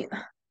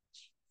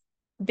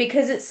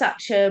 because it's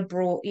such a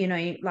broad,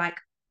 like,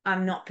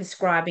 I'm not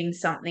prescribing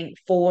something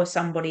for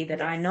somebody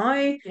that I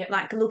know,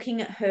 like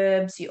looking at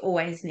herbs, you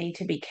always need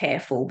to be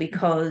careful,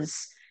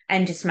 because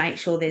and just make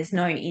sure there's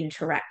no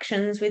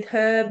interactions with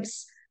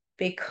herbs,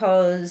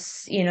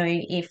 because,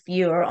 if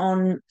you're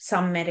on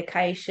some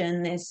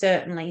medication, there's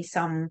certainly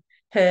some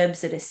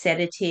herbs that are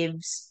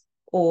sedatives,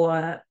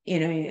 or,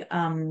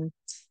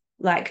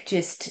 like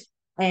just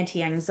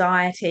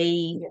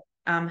anti-anxiety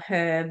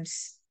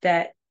herbs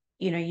that,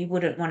 you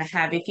wouldn't want to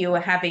have if you were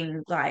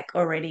having like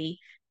already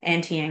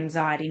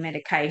anti-anxiety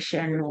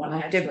medication or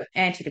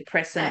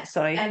antidepressant.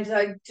 So, and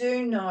I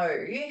do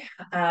know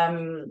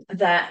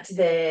that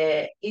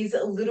there is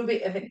a little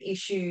bit of an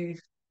issue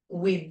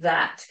with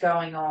that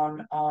going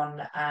on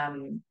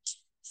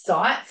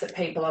sites that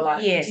people are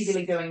like, yes,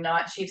 particularly doing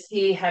night shifts.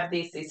 Here, have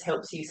this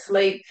helps you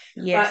sleep.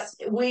 yes,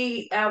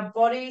 but our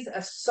bodies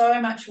are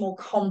so much more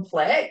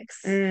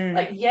complex.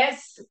 Like,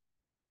 yes,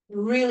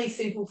 really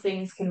simple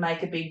things can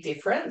make a big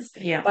difference.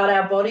 yeah, but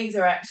our bodies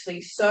are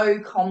actually so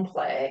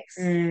complex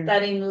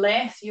that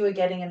unless you are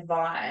getting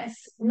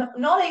advice,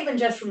 not even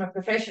just from a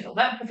professional,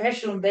 that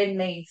professional then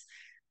needs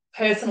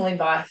personal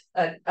advice,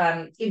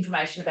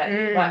 information about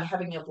like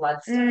having your blood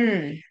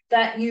studied,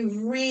 that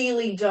you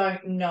really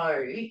don't know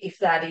if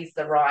that is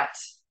the right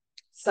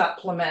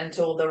supplement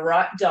or the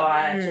right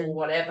diet or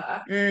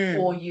whatever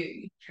for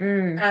you.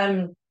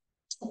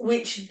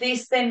 Which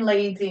this then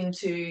leads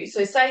into,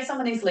 so say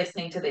someone is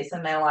listening to this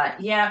and they're like,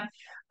 yeah,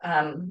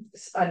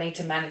 I need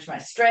to manage my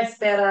stress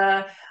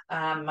better.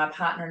 My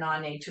partner and I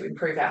need to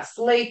improve our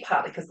sleep,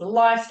 partly because of the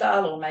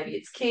lifestyle, or maybe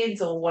it's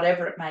kids or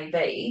whatever it may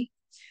be.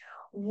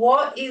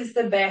 What is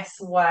the best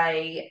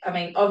way? I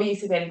mean,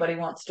 obviously, if anybody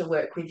wants to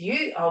work with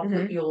you, I'll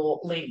put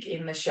your link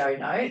in the show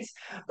notes.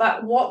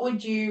 But what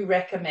would you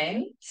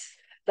recommend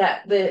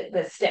that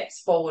the steps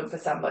forward for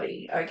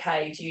somebody?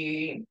 Okay, do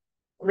you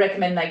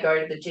recommend they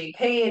go to the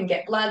GP and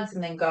get bloods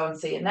and then go and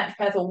see a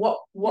naturopath? Or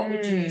what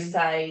would you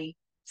say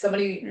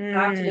somebody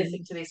after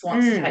listening to this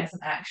wants to take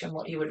some action,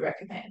 what you would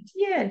recommend?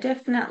 Yeah,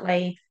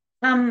 definitely.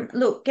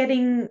 Look,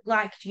 getting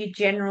like your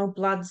general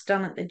bloods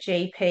done at the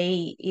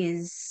GP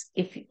is,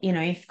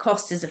 if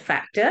cost is a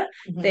factor,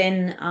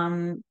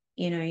 then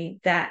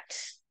that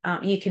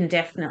you can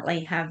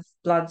definitely have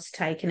bloods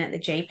taken at the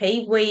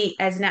GP. We,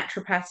 as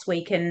naturopaths,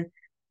 we can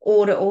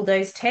order all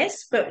those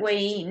tests, but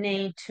we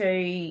need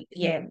to,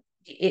 you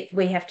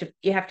have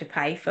to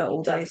pay for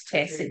all those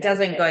tests. It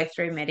doesn't go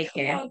through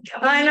Medicare.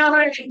 I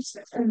know.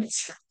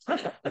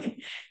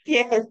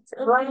 Yes,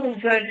 really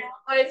good.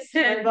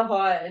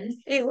 Behind.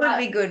 It would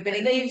be good, but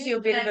it gives you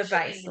a bit of a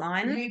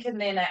baseline. You can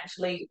then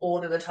actually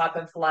order the type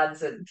of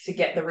bloods to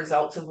get the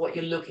results of what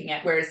you're looking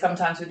at, whereas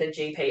sometimes with a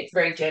GP, it's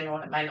very general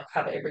and it may not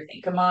cover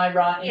everything. Am I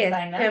right in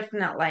saying that?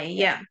 Definitely,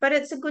 yeah. But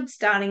it's a good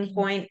starting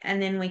point, and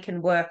then we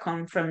can work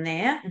on from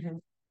there.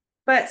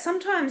 But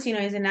sometimes,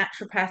 as a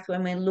naturopath,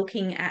 when we're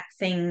looking at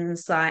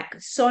things like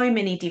so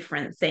many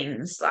different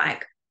things,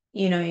 like,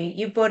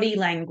 your body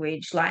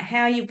language, like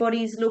how your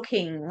body's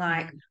looking,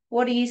 like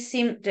what are your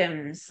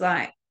symptoms,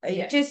 like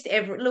just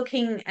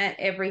looking at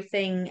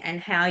everything and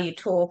how you're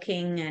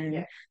talking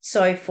and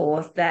so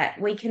forth,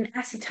 that we can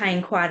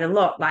ascertain quite a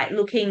lot, like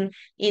looking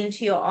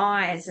into your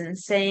eyes and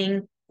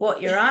seeing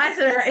what your eyes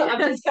are. I've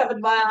just covered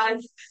my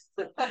eyes.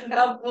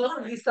 We'll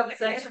have this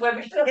conversation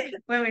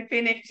when we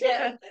finish.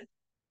 Yeah.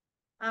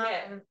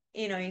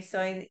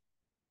 So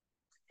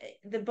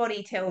the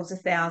body tells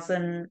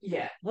 1,000.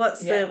 Yeah.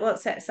 What's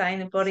that saying?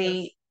 The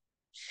body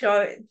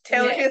tells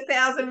you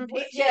 1,000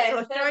 pictures,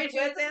 or shows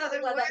you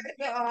 1,000 words.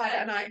 I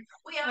don't know.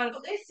 We are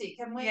sick,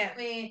 and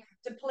we're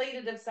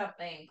depleted of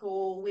something,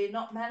 or we're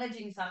not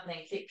managing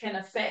something. It can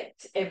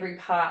affect every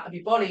part of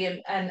your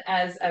body, and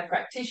as a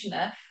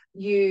practitioner,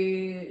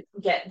 you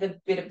get the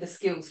bit of the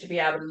skills to be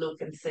able to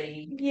look and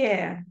see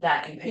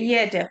that in people.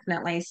 Yeah,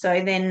 definitely.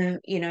 So then,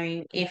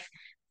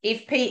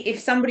 if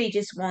somebody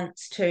just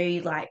wants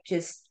to like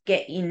just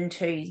get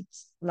into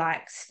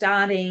like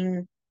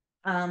starting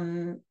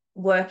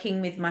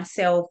working with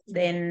myself,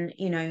 then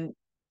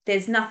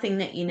there's nothing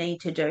that you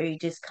need to do.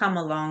 Just come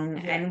along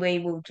and we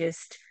will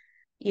just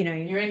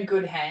you're in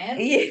good hands.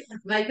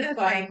 Make a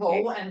phone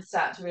call and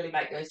start to really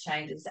make those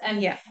changes.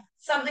 And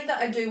something that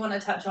I do want to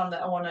touch on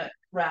that I want to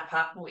wrap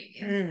up with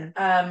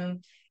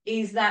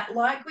is that,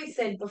 like we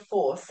said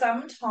before,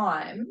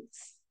 sometimes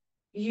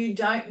you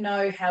don't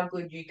know how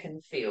good you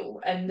can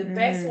feel. And the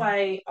best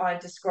way I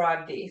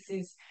describe this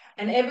is,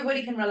 and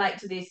everybody can relate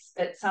to this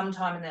at some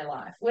time in their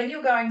life, when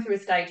you're going through a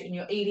stage and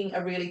you're eating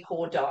a really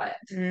poor diet,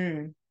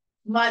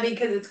 might be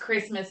because it's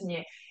Christmas and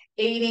you're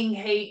eating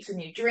heaps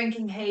and you're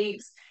drinking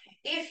heaps.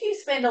 If you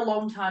spend a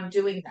long time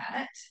doing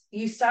that,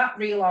 you stop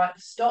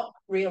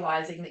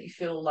realizing that you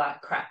feel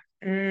like crap.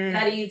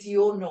 That is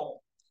your norm.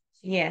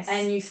 Yes.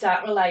 And you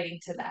start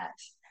relating to that.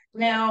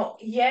 Now,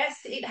 yes,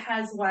 it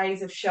has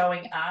ways of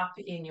showing up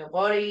in your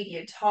body.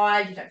 You're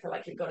tired. You don't feel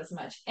like you've got as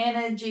much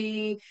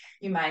energy.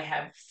 You may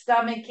have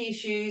stomach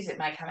issues. It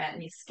may come out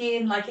in your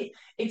skin. Like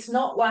it's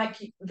not like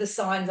the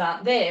signs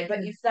aren't there. But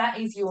if that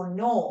is your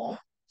norm,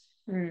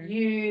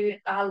 you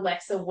are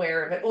less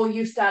aware of it, or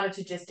you've started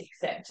to just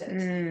accept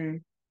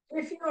it.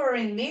 If you're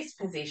in this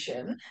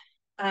position,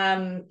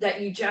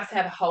 that you just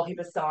have a whole heap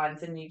of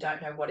signs and you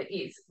don't know what it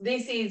is,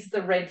 this is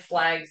the red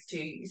flags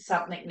to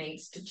something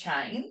needs to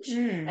change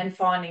and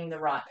finding the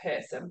right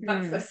person.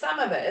 But for some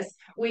of us,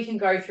 we can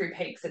go through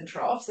peaks and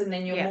troughs, and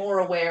then you're more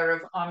aware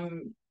of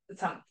I'm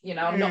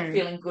not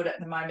feeling good at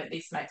the moment.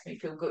 This makes me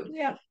feel good.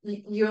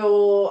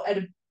 You're at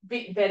a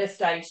bit better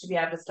stage to be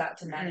able to start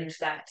to manage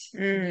that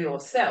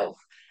yourself.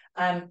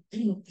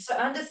 So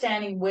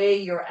understanding where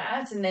you're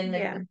at and then the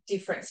Yeah.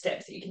 different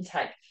steps that you can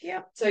take.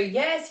 Yep. So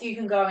yes, you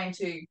can go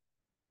into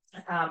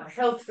a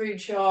health food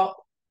shop.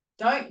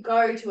 Don't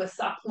go to a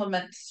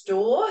supplement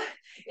store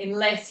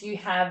unless you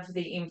have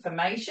the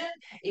information.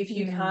 If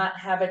you can't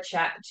have a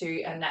chat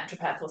to a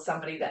naturopath or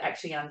somebody that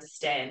actually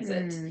understands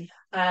it.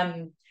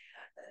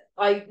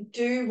 I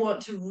do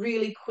want to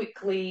really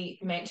quickly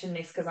mention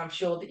this because I'm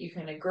sure that you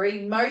can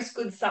agree. Most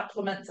good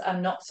supplements are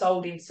not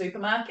sold in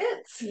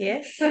supermarkets.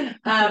 Yes.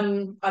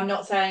 I'm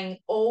not saying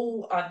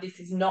this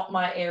is not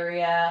my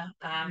area,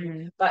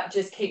 but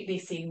just keep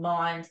this in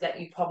mind that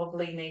you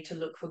probably need to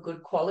look for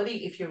good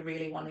quality if you're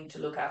really wanting to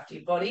look after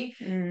your body.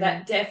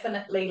 That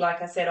definitely,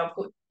 like I said, I'll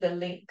put the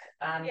link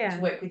to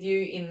work with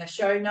you in the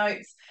show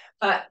notes.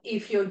 But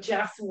if you're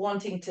just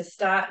wanting to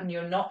start and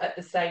you're not at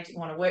the stage you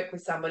want to work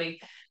with somebody,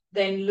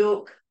 then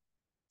look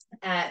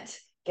at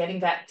getting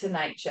back to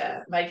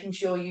nature, making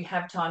sure you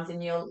have times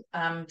in your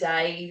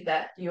day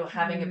that you're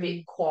having a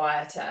bit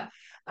quieter.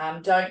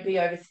 Don't be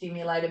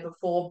overstimulated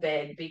before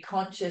bed. Be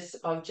conscious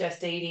of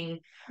just eating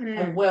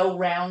a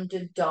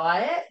well-rounded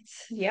diet.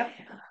 Yep,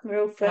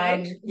 real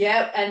food.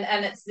 Yeah,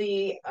 and it's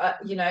the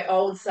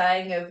old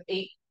saying of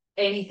eat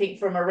anything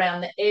from around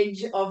the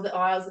edge of the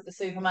aisles at the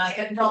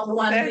supermarket, not the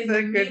ones in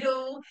the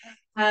middle.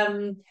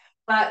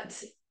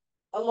 But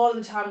a lot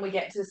of the time we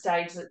get to the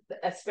stage that,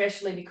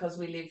 especially because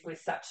we live with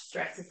such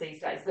stresses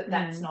these days,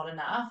 that's not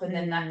enough. And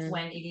then that's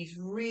when it is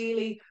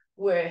really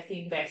worth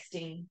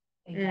investing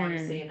in going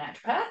to see a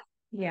naturopath.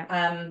 Yeah.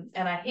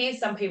 And I hear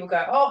some people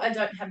go, oh, I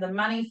don't have the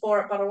money for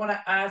it, but I want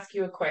to ask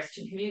you a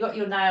question. Have you got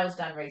your nails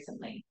done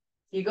recently?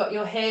 You got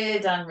your hair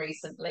done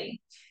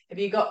recently? Have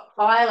you got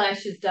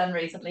eyelashes done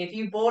recently? Have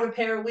you bought a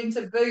pair of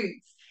winter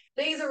boots?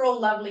 These are all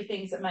lovely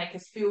things that make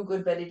us feel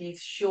good, but it is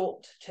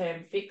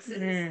short-term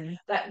fixes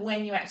that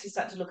when you actually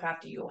start to look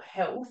after your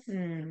health,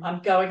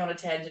 I'm going on a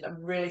tangent,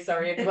 I'm really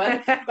sorry,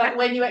 everyone, but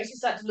when you actually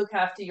start to look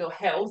after your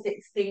health,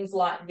 it's things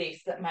like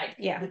this that make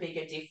the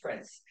bigger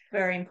difference.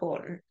 Very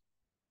important.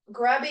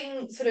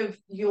 Grabbing sort of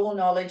your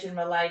knowledge and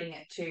relating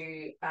it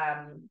to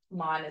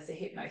mine as a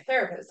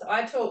hypnotherapist,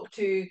 I talk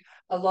to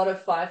a lot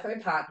of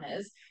FIFO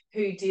partners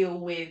who deal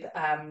with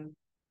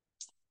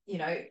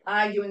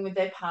arguing with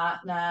their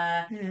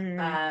partner,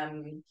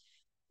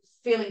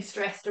 feeling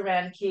stressed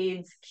around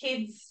kids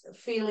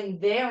feeling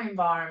their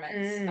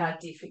environments are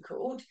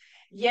difficult.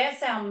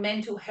 Yes, our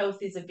mental health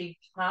is a big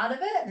part of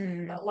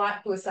it, but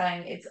like we were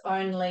saying, it's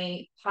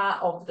only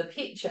part of the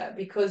picture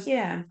because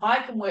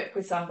I can work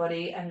with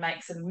somebody and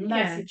make some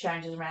massive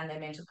changes around their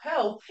mental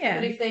health,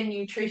 but if their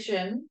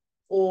nutrition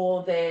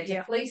or they're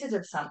depleted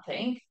of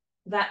something,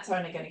 that's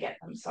only going to get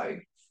them so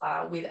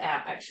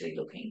without actually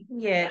looking.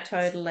 Yeah,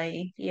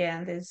 totally.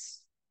 Yeah,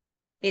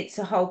 it's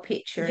a whole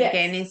picture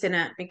again, isn't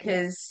it?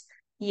 Because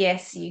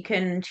yes, you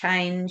can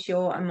change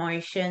your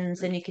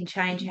emotions and you can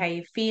change how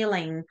you're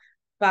feeling,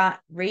 but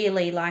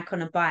really, like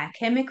on a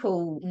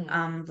biochemical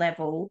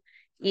level,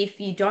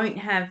 if you don't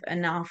have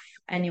enough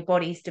and your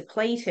body's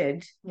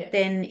depleted,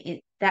 then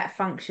that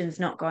function's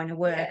not going to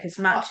work as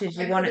much as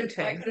you want it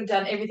to. I could have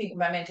done everything with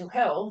my mental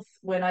health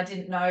when I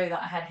didn't know that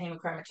I had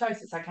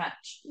hemochromatosis. I can't.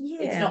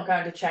 It's not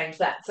going to change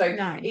that. So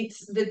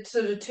it's the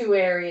sort of two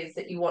areas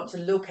that you want to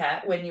look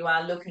at when you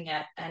are looking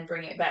at and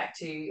bring it back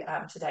to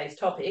today's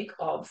topic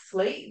of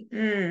sleep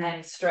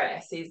and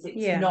stress. It's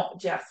not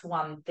just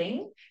one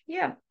thing.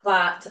 Yeah.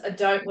 But I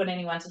don't want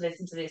anyone to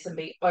listen to this and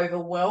be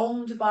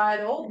overwhelmed by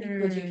it all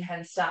because you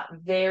can start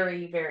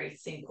very, very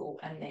simple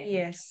and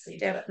then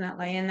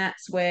definitely. And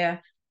that's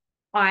where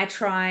I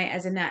try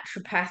as a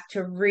naturopath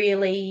to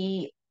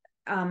really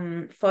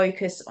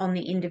focus on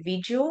the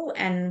individual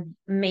and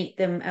meet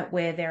them at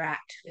where they're at.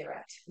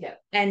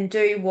 And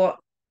do what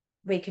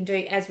we can do,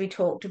 as we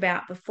talked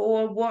about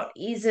before. What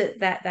is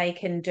it that they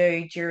can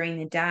do during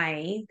the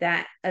day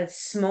that are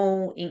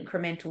small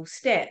incremental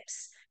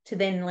steps to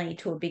then lead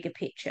to a bigger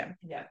picture?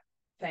 Yeah,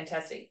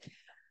 fantastic.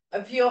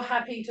 If you're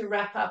happy to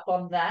wrap up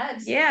on that,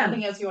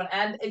 nothing else you want to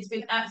add? It's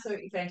been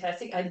absolutely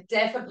fantastic.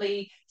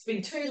 It's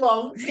been too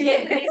long to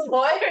get to this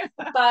point,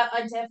 but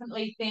I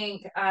definitely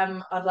think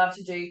I'd love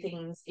to do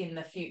things in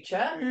the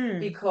future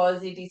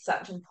because it is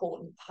such an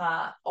important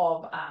part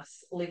of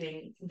us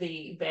living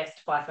the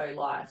best FIFO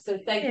life. So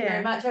thank you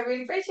very much. I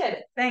really appreciate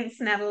it. Thanks,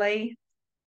 Natalie.